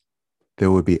boundaries.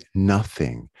 There would be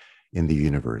nothing in the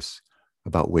universe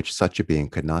about which such a being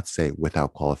could not say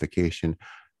without qualification,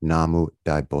 Namu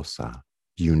Daibosa,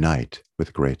 unite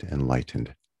with great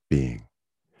enlightened being.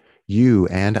 You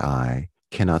and I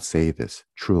cannot say this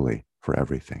truly for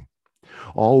everything.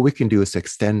 All we can do is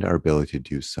extend our ability to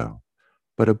do so.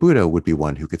 But a Buddha would be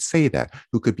one who could say that,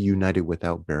 who could be united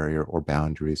without barrier or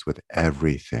boundaries with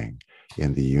everything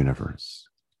in the universe.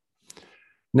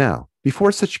 Now,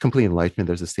 before such complete enlightenment,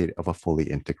 there's a state of a fully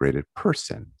integrated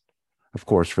person. Of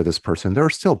course, for this person, there are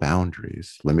still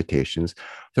boundaries, limitations.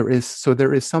 There is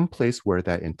some place where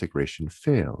that integration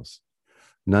fails.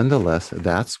 Nonetheless,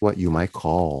 that's what you might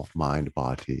call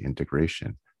mind-body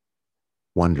integration.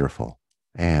 Wonderful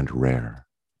and rare.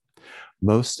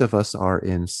 Most of us are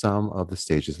in some of the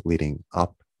stages leading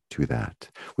up to that,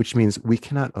 which means we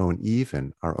cannot own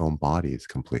even our own bodies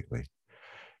completely.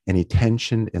 Any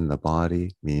tension in the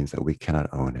body means that we cannot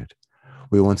own it.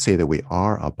 We won't say that we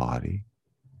are a body,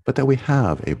 but that we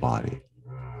have a body.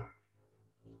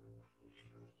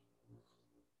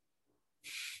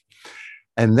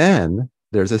 And then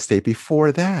there's a state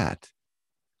before that.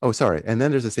 Oh, sorry. And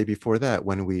then there's a state before that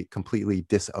when we completely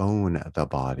disown the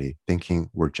body, thinking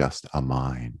we're just a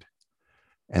mind.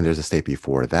 And there's a state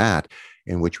before that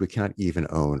in which we cannot even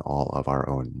own all of our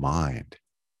own mind.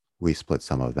 We split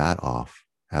some of that off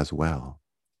as well.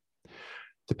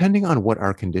 Depending on what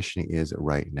our conditioning is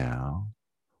right now,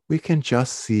 we can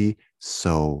just see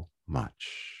so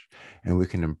much. and we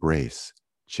can embrace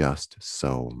just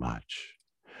so much.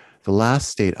 The last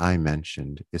state I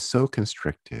mentioned is so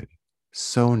constricted,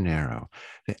 so narrow,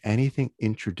 that anything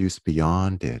introduced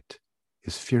beyond it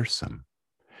is fearsome.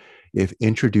 If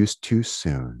introduced too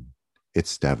soon,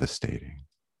 it's devastating.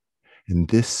 And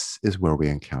this is where we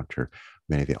encounter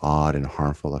many of the odd and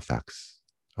harmful effects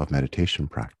of meditation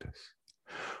practice.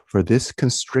 For this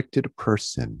constricted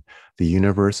person, the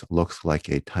universe looks like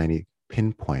a tiny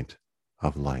pinpoint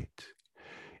of light.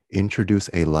 Introduce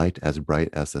a light as bright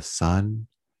as the sun,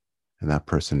 and that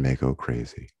person may go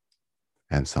crazy,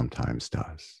 and sometimes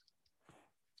does.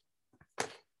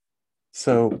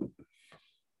 So,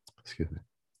 excuse me.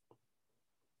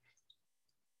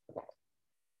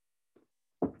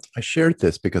 I shared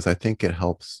this because I think it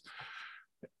helps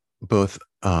both.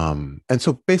 And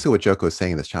so basically what Joko is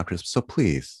saying in this chapter is, so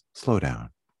please slow down,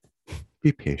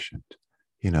 be patient,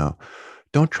 you know,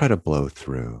 don't try to blow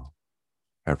through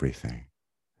everything.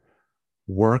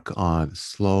 Work on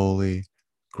slowly,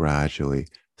 gradually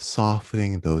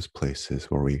softening those places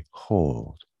where we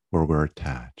hold, where we're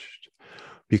attached.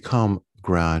 Become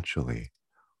gradually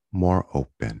more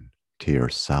open to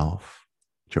yourself,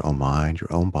 to your own mind,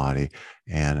 your own body,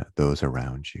 and those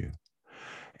around you.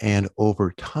 And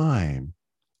over time,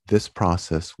 this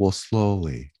process will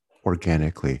slowly,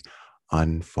 organically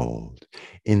unfold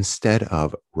instead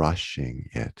of rushing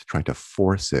it, trying to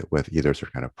force it with either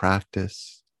certain kind of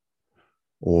practice,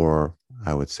 or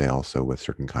I would say also with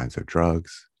certain kinds of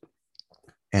drugs.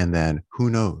 And then who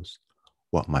knows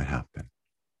what might happen.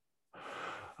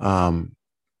 Um,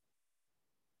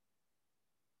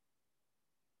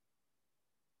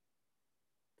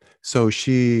 so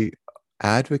she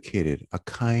advocated a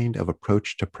kind of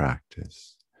approach to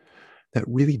practice that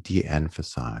really de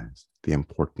emphasized the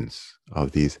importance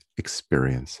of these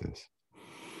experiences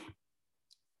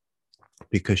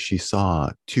because she saw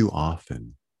too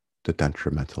often the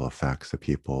detrimental effects of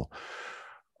people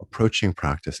approaching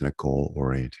practice in a goal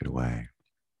oriented way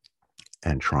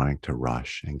and trying to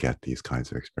rush and get these kinds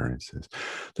of experiences.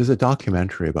 There's a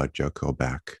documentary about Joko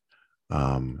Beck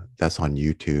that's on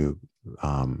YouTube.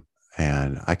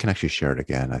 And I can actually share it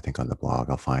again, I think, on the blog.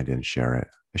 I'll find it and share it.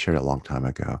 I shared it a long time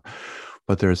ago.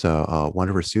 But there's one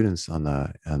of her students on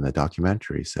the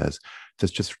documentary says, this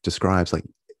just describes like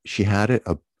she had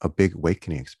a big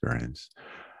awakening experience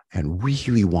and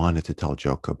really wanted to tell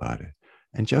Joko about it.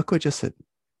 And Joko just said,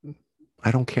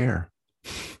 I don't care.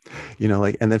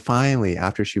 Like, and then finally,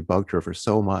 after she bugged her for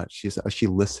so much, she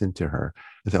listened to her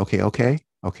and said, okay,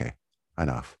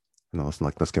 enough. And listen,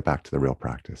 like, let's get back to the real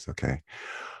practice. Okay.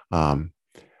 Um,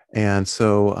 and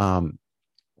so,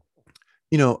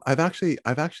 I've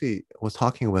actually was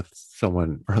talking with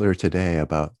someone earlier today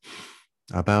about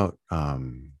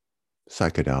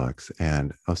psychedelics,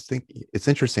 and I was thinking it's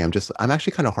interesting. I'm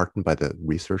actually kind of heartened by the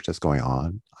research that's going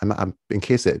on. I'm in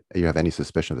case you have any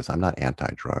suspicion of this, I'm not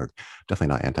anti-drug,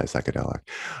 definitely not anti-psychedelic,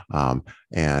 um,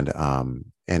 and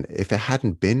if it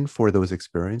hadn't been for those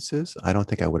experiences, I don't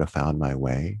think I would have found my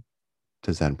way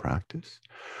to Zen practice.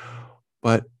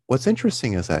 But what's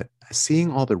interesting is that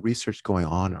seeing all the research going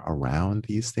on around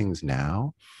these things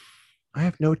now, I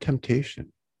have no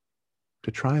temptation to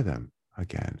try them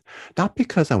again. Not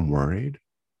because I'm worried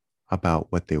about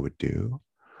what they would do,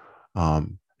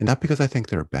 and not because I think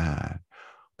they're bad,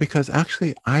 because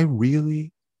actually I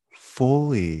really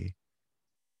fully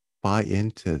buy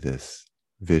into this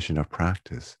vision of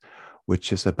practice,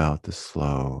 which is about the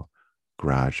slow,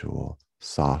 gradual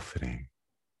softening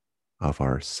of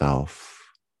our self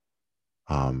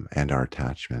and our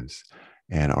attachments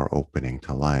and our opening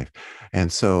to life.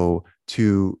 And so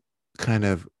to kind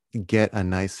of get a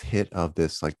nice hit of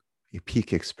this like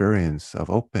peak experience of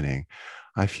opening,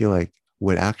 I feel like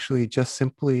would actually just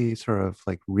simply sort of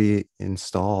like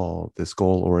reinstall this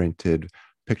goal-oriented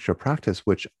picture practice,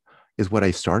 which is what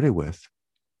I started with,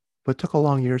 but took a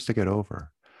long years to get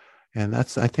over. And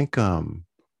that's, I think,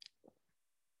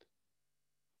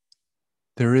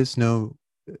 there is no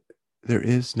there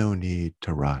is no need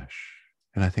to rush.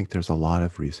 And I think there's a lot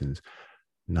of reasons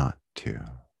not to.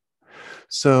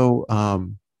 So,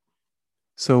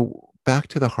 so back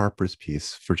to the Harper's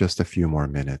piece for just a few more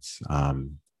minutes,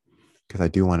 because I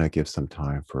do want to give some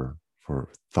time for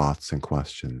thoughts and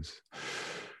questions.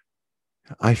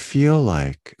 I feel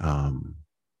like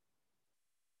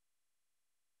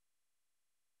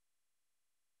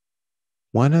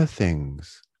one of the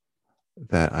things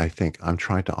that I think I'm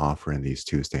trying to offer in these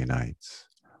Tuesday nights,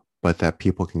 but that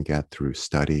people can get through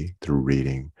study, through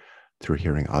reading, through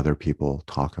hearing other people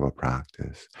talk about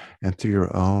practice, and through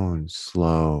your own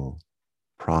slow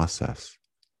process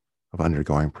of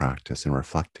undergoing practice and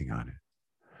reflecting on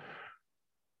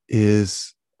it,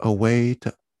 is a way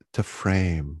to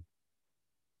frame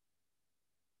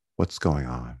what's going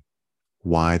on,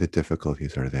 why the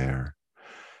difficulties are there,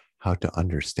 how to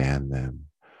understand them,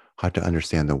 how to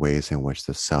understand the ways in which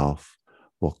the self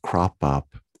will crop up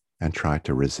and try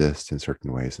to resist in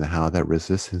certain ways, and how that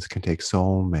resistance can take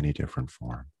so many different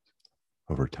forms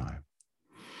over time,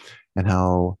 and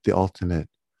how the ultimate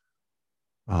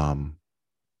um,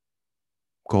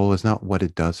 goal is not what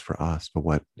it does for us, but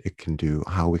what it can do,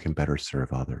 how we can better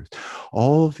serve others.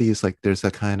 All of these, like, there's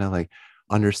a kind of like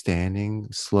understanding,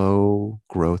 slow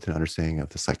growth and understanding of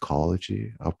the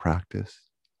psychology of practice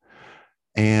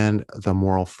and the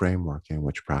moral framework in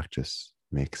which practice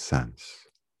makes sense.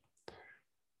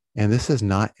 And this is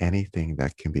not anything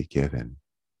that can be given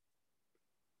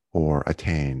or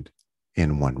attained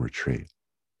in one retreat.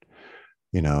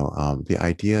 The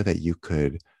idea that you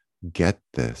could get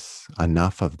this,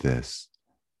 enough of this,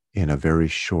 in a very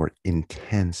short,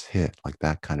 intense hit like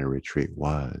that kind of retreat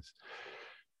was,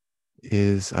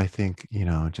 is, I think,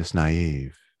 just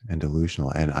naive and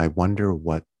delusional. And I wonder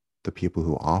what the people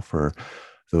who offer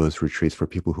those retreats for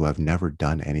people who have never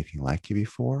done anything like it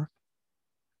before,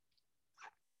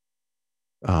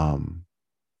 um,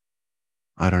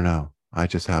 I don't know. I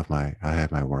have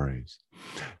my worries.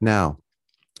 Now,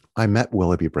 I met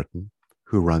Willoughby Britton,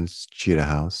 who runs Cheetah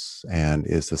House and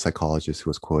is the psychologist who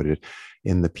was quoted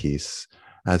in the piece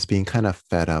as being kind of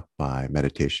fed up by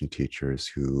meditation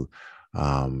teachers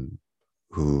um,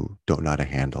 who don't know how to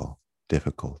handle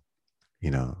difficulties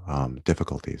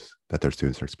that their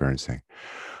students are experiencing.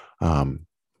 Um,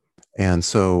 and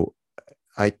so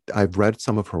I've read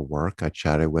some of her work. I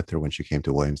chatted with her when she came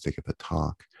to Williams to give a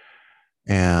talk,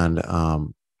 and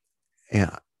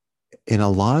in a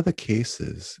lot of the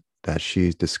cases that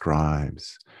she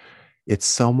describes, it's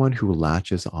someone who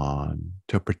latches on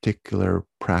to a particular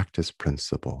practice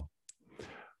principle.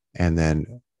 And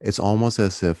then it's almost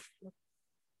as if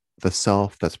the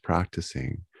self that's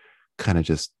practicing kind of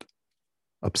just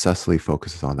obsessively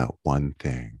focuses on that one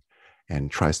thing and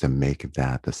tries to make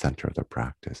that the center of the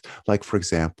practice. Like, for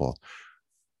example,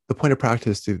 the point of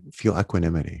practice is to feel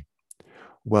equanimity.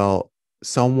 Well,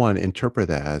 someone interpret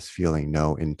that as feeling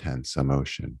no intense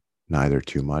emotion, neither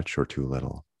too much or too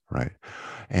little, right?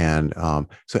 And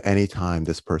so anytime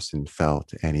this person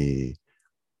felt any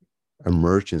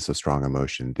emergence of strong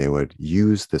emotion, they would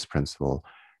use this principle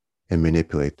and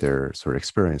manipulate their sort of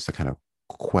experience to kind of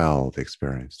quell the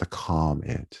experience, to calm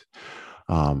it.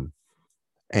 Um,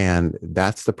 and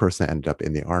that's the person that ended up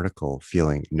in the article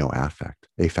feeling no affect,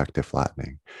 affective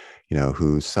flattening,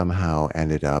 who somehow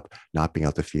ended up not being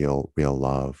able to feel real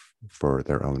love for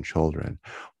their own children.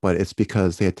 But it's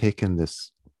because they had taken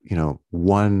this,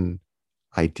 one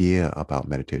idea about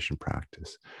meditation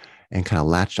practice and kind of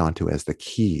latched onto it as the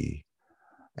key.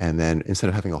 And then instead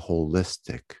of having a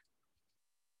holistic,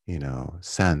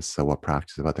 sense of what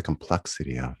practice is about, the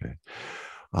complexity of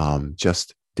it,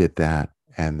 just did that.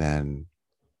 And then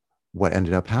what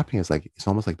ended up happening is, like, it's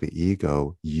almost like the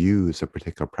ego used a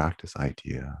particular practice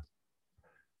idea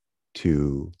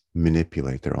to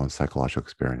manipulate their own psychological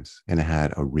experience. And it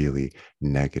had a really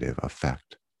negative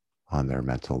effect on their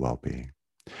mental well-being.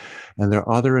 And there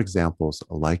are other examples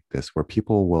like this where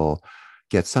people will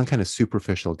get some kind of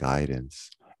superficial guidance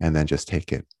and then just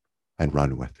take it and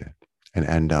run with it and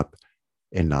end up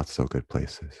in not so good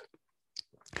places.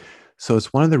 So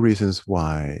it's one of the reasons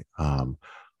why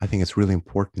I think it's really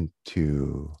important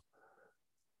to,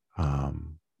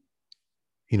 um,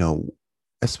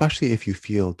 especially if you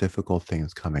feel difficult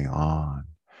things coming on,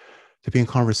 to be in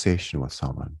conversation with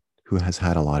someone who has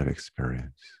had a lot of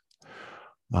experience.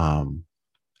 And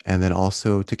then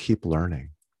also to keep learning.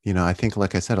 I think,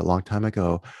 like I said, a long time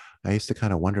ago, I used to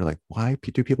kind of wonder, like, why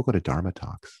do people go to Dharma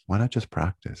talks? Why not just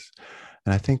practice?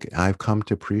 And I think I've come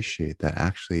to appreciate that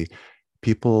actually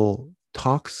people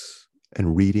talks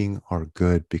and reading are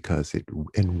good because it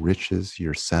enriches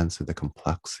your sense of the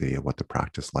complexity of what the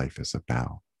practice life is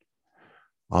about.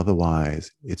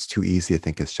 Otherwise, it's too easy to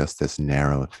think it's just this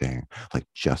narrow thing, like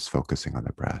just focusing on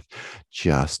the breath,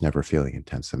 just never feeling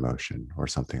intense emotion or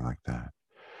something like that.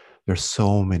 There's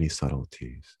so many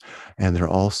subtleties. And there are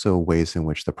also ways in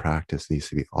which the practice needs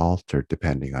to be altered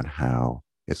depending on how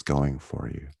it's going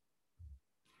for you.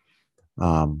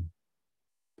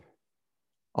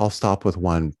 I'll stop with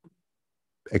one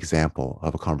example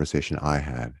of a conversation I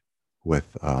had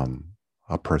with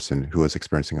a person who was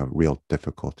experiencing a real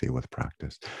difficulty with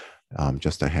practice,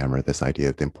 just to hammer this idea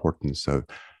of the importance of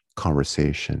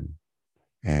conversation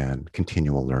and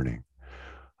continual learning.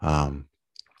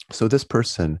 So this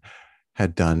person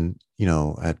had done,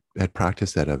 had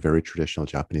practiced at a very traditional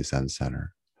Japanese Zen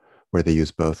center where they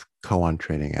use both koan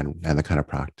training and the kind of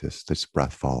practice, this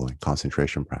breath following,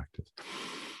 concentration practice,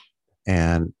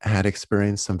 and had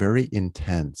experienced some very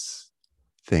intense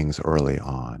things early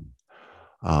on,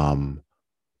 um,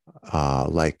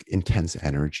 like intense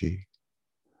energy,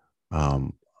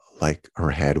 um, like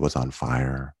her head was on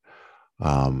fire,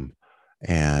 um,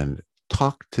 and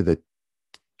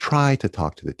try to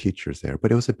talk to the teachers there,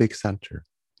 but it was a big center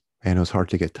and it was hard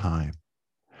to get time.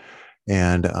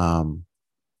 And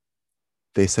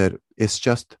they said, it's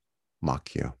just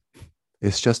Makyo.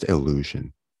 It's just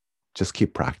illusion. Just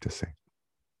keep practicing.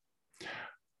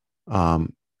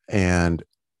 And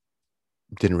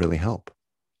didn't really help,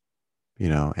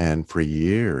 and for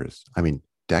years, I mean,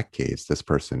 decades, this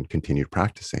person continued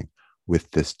practicing with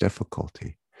this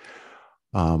difficulty.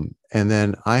 And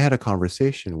then I had a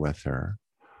conversation with her,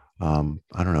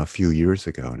 I don't know, a few years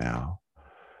ago now,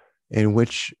 in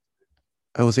which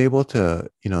I was able to,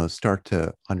 start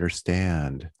to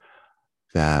understand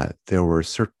that there were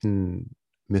certain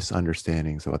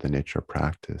misunderstandings about the nature of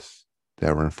practice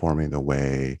that were informing the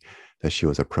way that she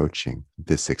was approaching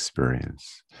this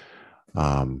experience.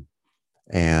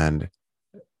 And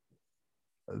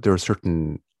there were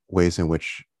certain ways in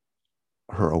which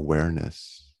her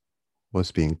awareness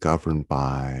was being governed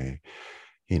by,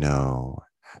 you know,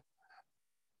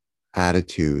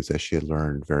 attitudes that she had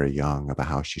learned very young about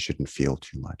how she shouldn't feel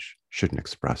too much, shouldn't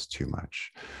express too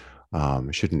much,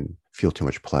 shouldn't feel too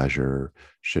much pleasure,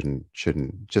 shouldn't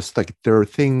just like there are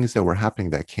things that were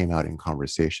happening that came out in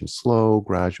conversation, slow,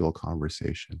 gradual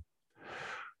conversation.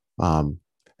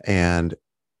 And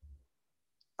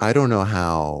I don't know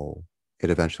how it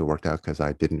eventually worked out because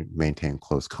I didn't maintain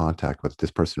close contact with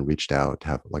this person. Reached out to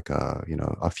have like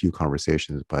a few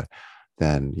conversations, but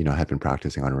then had been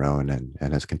practicing on her own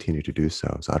and has continued to do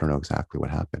so. So I don't know exactly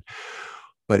what happened,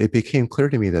 but it became clear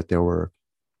to me that there were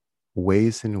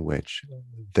ways in which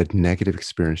the negative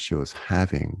experience she was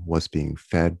having was being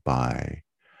fed by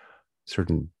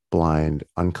certain blind,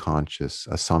 unconscious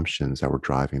assumptions that were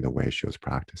driving the way she was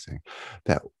practicing,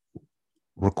 that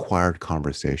required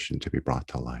conversation to be brought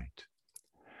to light.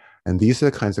 And these are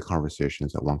the kinds of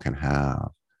conversations that one can have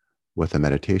with a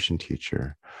meditation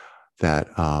teacher that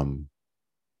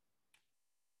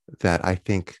that I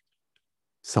think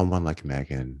someone like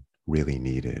Megan really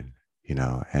needed,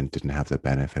 and didn't have the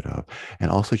benefit of, and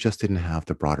also just didn't have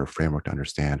the broader framework to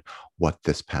understand what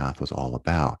this path was all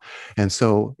about. And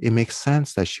so it makes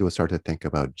sense that she would start to think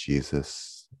about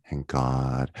Jesus and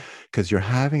God, because you're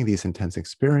having these intense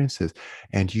experiences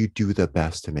and you do the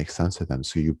best to make sense of them.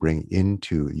 So you bring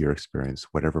into your experience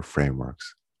whatever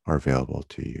frameworks are available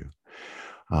to you.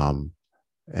 Um,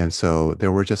 and so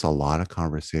there were just a lot of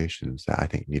conversations that I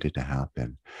think needed to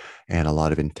happen and a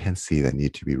lot of intensity that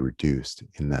needed to be reduced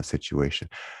in that situation.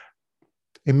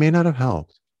 It may not have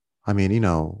helped. I mean,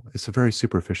 it's a very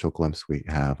superficial glimpse we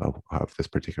have of this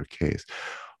particular case.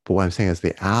 But what I'm saying is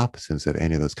the absence of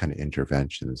any of those kind of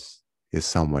interventions is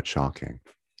somewhat shocking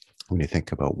when you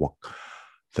think about what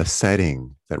the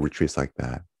setting that retreats like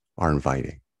that are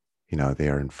inviting. They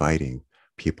are inviting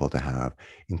people to have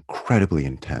incredibly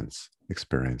intense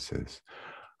experiences,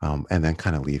 and then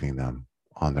kind of leaving them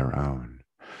on their own.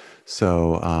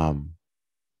 So,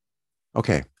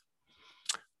 okay,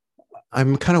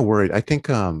 I'm kind of worried. I think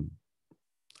I'm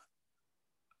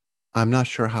not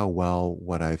sure how well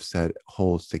what I've said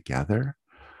holds together.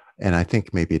 And I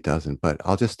think maybe it doesn't, but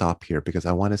I'll just stop here because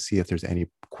I want to see if there's any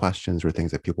questions or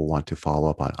things that people want to follow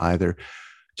up on, either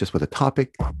just with the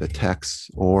topic, the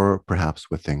text, or perhaps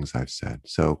with things I've said.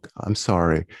 So I'm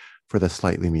sorry for the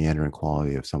slightly meandering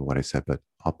quality of some of what I said, but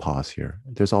I'll pause here.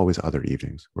 There's always other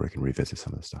evenings where I can revisit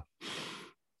some of the stuff.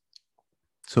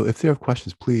 So if there are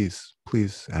questions, please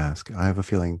ask. I have a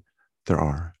feeling there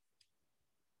are.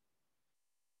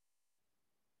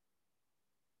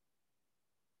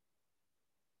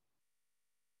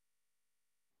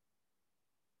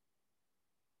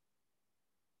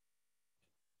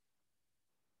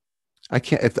 I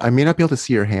can't. I may not be able to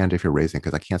see your hand if you're raising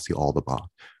because I can't see all the box.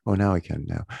 Oh, now I can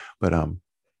now. But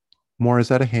more, is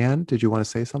that a hand? Did you want to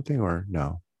say something or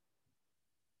no?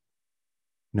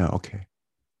 No. Okay.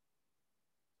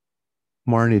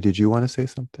 Marnie, did you want to say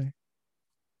something?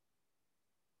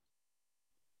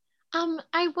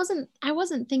 I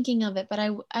wasn't thinking of it, but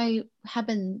I have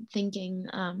been thinking,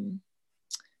 I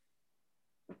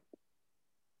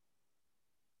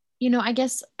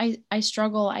guess I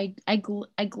struggle. I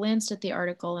glanced at the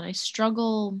article and I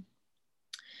struggle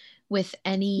with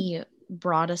any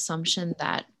broad assumption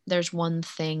that there's one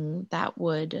thing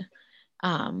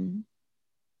um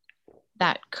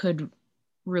that could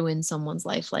ruin someone's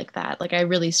life like that. Like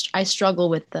I struggle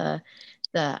with the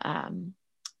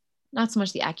not so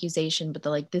much the accusation, but the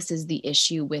like, this is the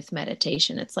issue with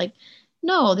meditation. It's like,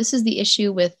 no, this is the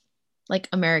issue with like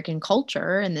American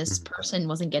culture, and this Mhm. person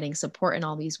wasn't getting support in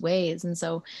all these ways. And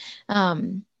so,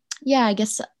 um, yeah, I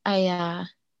guess I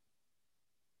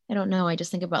don't know. I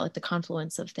just think about like the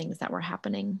confluence of things that were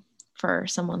happening for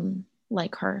someone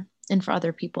like her and for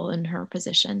other people in her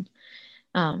position.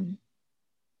 Um,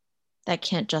 that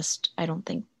can't just, I don't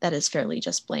think that is fairly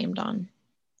just blamed on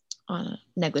a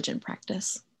negligent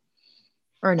practice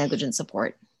or negligent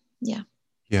support. Yeah.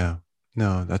 Yeah.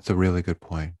 No, that's a really good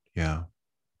point. Yeah,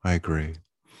 I agree.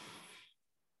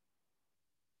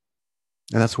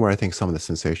 And that's where I think some of the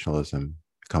sensationalism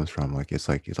comes from. Like it's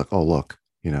like, oh look,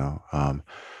 you know,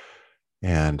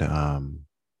 and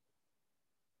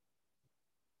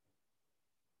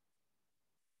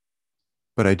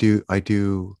but I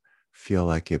do feel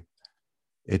like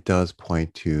it does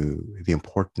point to the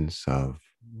importance of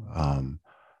um,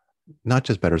 not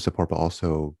just better support, but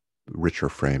also richer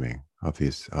framing of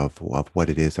these of what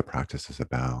it is a practice is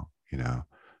about. You know,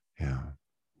 yeah,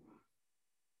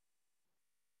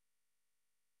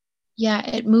 Yeah.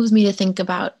 It moves me to think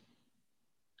about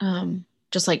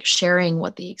just like sharing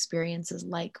what the experience is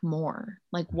like more.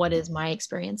 Like, what is my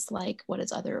experience like? What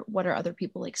are other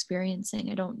people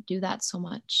experiencing? I don't do that so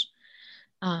much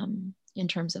in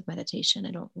terms of meditation.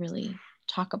 I don't really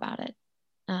talk about it.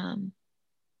 Um,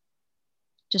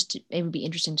 it would be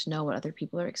interesting to know what other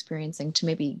people are experiencing to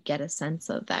maybe get a sense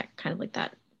of that kind of like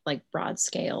that like broad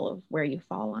scale of where you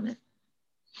fall on it.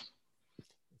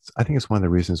 I think it's one of the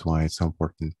reasons why it's so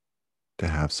important to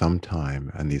have some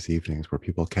time in these evenings where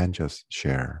people can just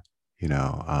share. You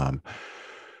know,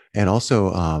 and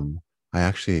also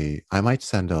I might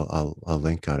send a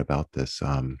link out about this.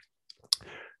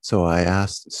 So I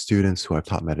asked students who I've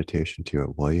taught meditation to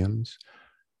at Williams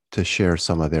to share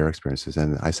some of their experiences.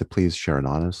 And I said, please share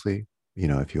anonymously, you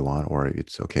know, if you want, or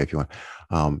it's okay if you want.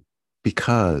 Um,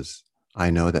 because I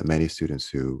know that many students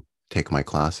who take my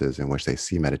classes in which they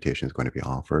see meditation is going to be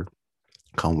offered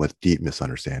come with deep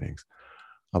misunderstandings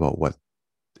about what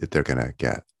they're going to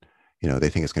get. You know, they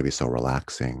think it's going to be so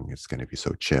relaxing, it's going to be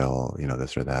so chill, you know,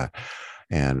 this or that.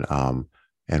 And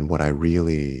and what I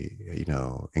really, you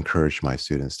know, encourage my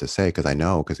students to say, because I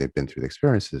know because they've been through the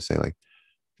experiences, say like,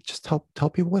 just tell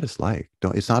people what it's like.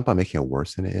 Don't, it's not about making it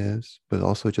worse than it is, but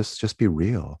also just be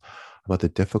real about the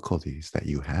difficulties that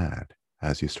you had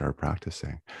as you started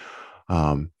practicing.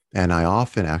 And I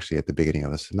often actually at the beginning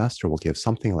of a semester will give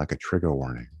something like a trigger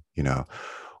warning, you know,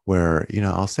 where, you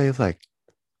know, I'll say it's like,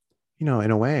 you know,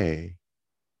 in a way,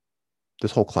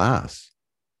 this whole class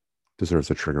deserves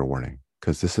a trigger warning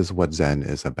because this is what Zen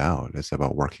is about. It's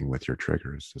about working with your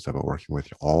triggers. It's about working with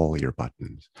all your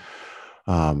buttons.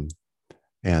 Um,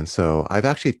 And so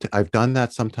I've done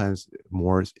that sometimes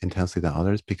more intensely than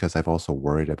others because I've also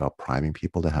worried about priming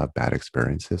people to have bad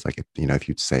experiences. Like if, you know, if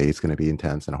you say it's going to be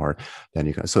intense and hard, then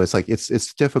you can. So it's like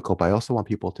it's difficult. But I also want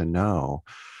people to know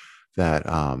that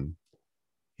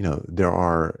you know there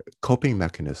are coping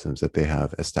mechanisms that they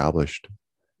have established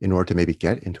in order to maybe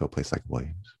get into a place like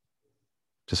Williams,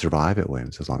 to survive at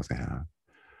Williams as long as they have,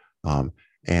 um,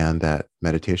 and that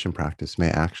meditation practice may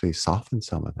actually soften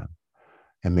some of them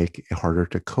and make it harder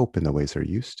to cope in the ways they're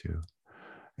used to,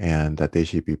 and that they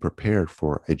should be prepared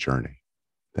for a journey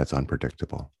that's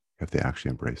unpredictable if they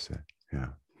actually embrace it. Yeah.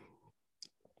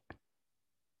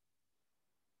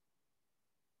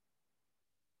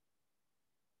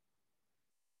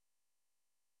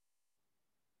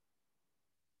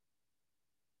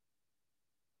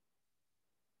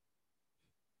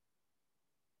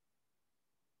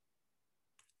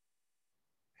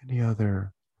 Any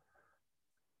other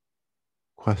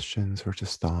questions or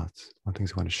just thoughts on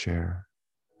things you want to share?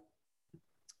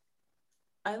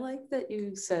 I like that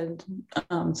you said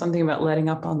something about letting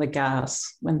up on the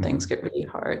gas when things get really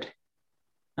hard.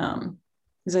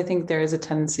 Because I think there is a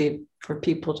tendency for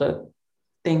people to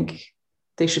think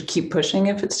they should keep pushing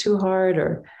if it's too hard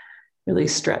or really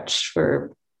stretch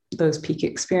for those peak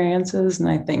experiences. And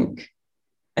I think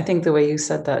the way you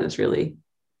said that is really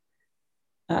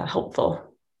helpful.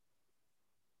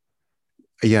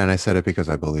 Yeah, and I said it because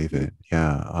I believe it.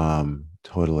 Yeah,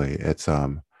 totally. It's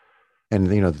and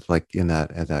you know, like in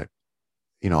that,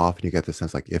 you know, often you get the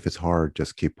sense like if it's hard,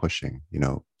 just keep pushing. You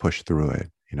know, push through it.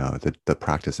 You know, the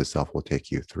practice itself will take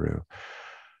you through.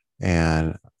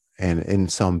 And in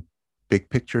some big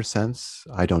picture sense,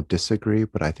 I don't disagree,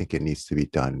 but I think it needs to be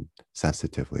done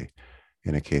sensitively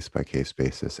in a case by case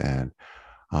basis. And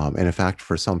in fact,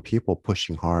 for some people,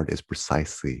 pushing hard is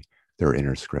precisely their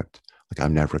inner script. Like,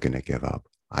 I'm never going to give up.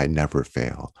 I never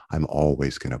fail. I'm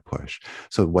always going to push.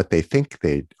 So what they think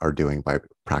they are doing by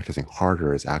practicing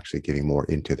harder is actually getting more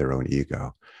into their own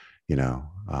ego, you know.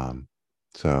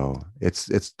 So it's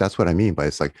that's what I mean. But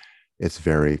it's like it's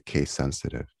very case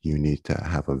sensitive. You need to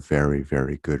have a very,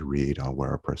 very good read on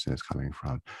where a person is coming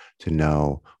from to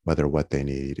know whether what they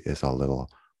need is a little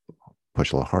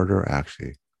push a little harder, or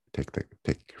actually take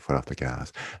your foot off the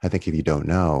gas. I think if you don't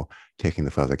know, taking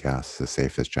the foot off the gas is the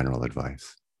safest general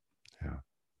advice. Yeah.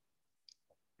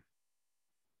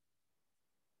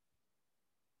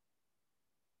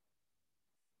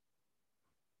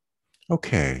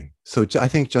 Okay, so I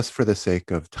think just for the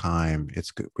sake of time,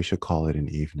 it's good. We should call it an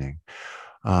evening.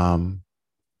 Um,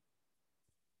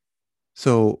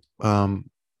 so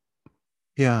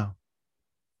yeah,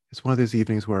 it's one of those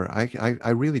evenings where I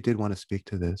really did want to speak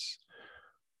to this.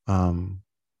 Um,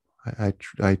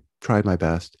 I tried my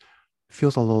best.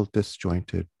 Feels a little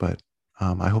disjointed, but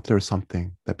I hope there was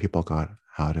something that people got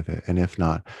out of it. And if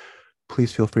not,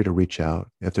 please feel free to reach out.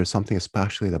 If there's something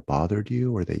especially that bothered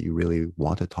you or that you really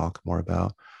want to talk more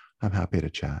about, I'm happy to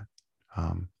chat.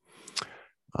 Um,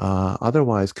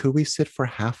 Otherwise, could we sit for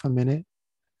half a minute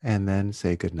and then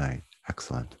say goodnight?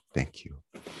 Excellent. Thank you.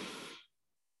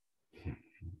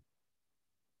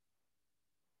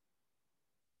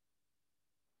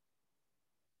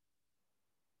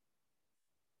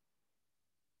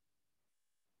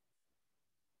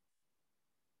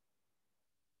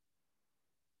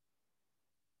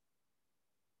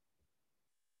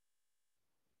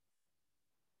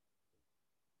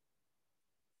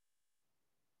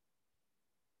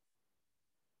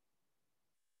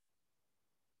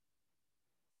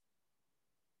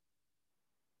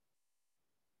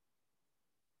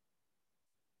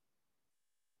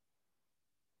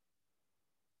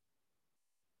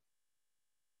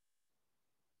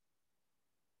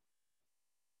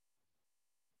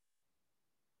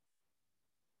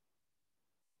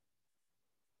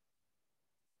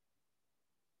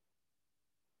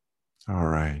 All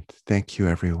right. Thank you,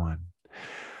 everyone.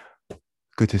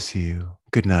 Good to see you.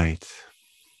 Good night.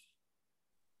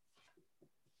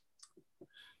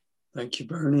 Thank you,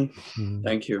 Bernie.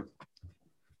 Thank you.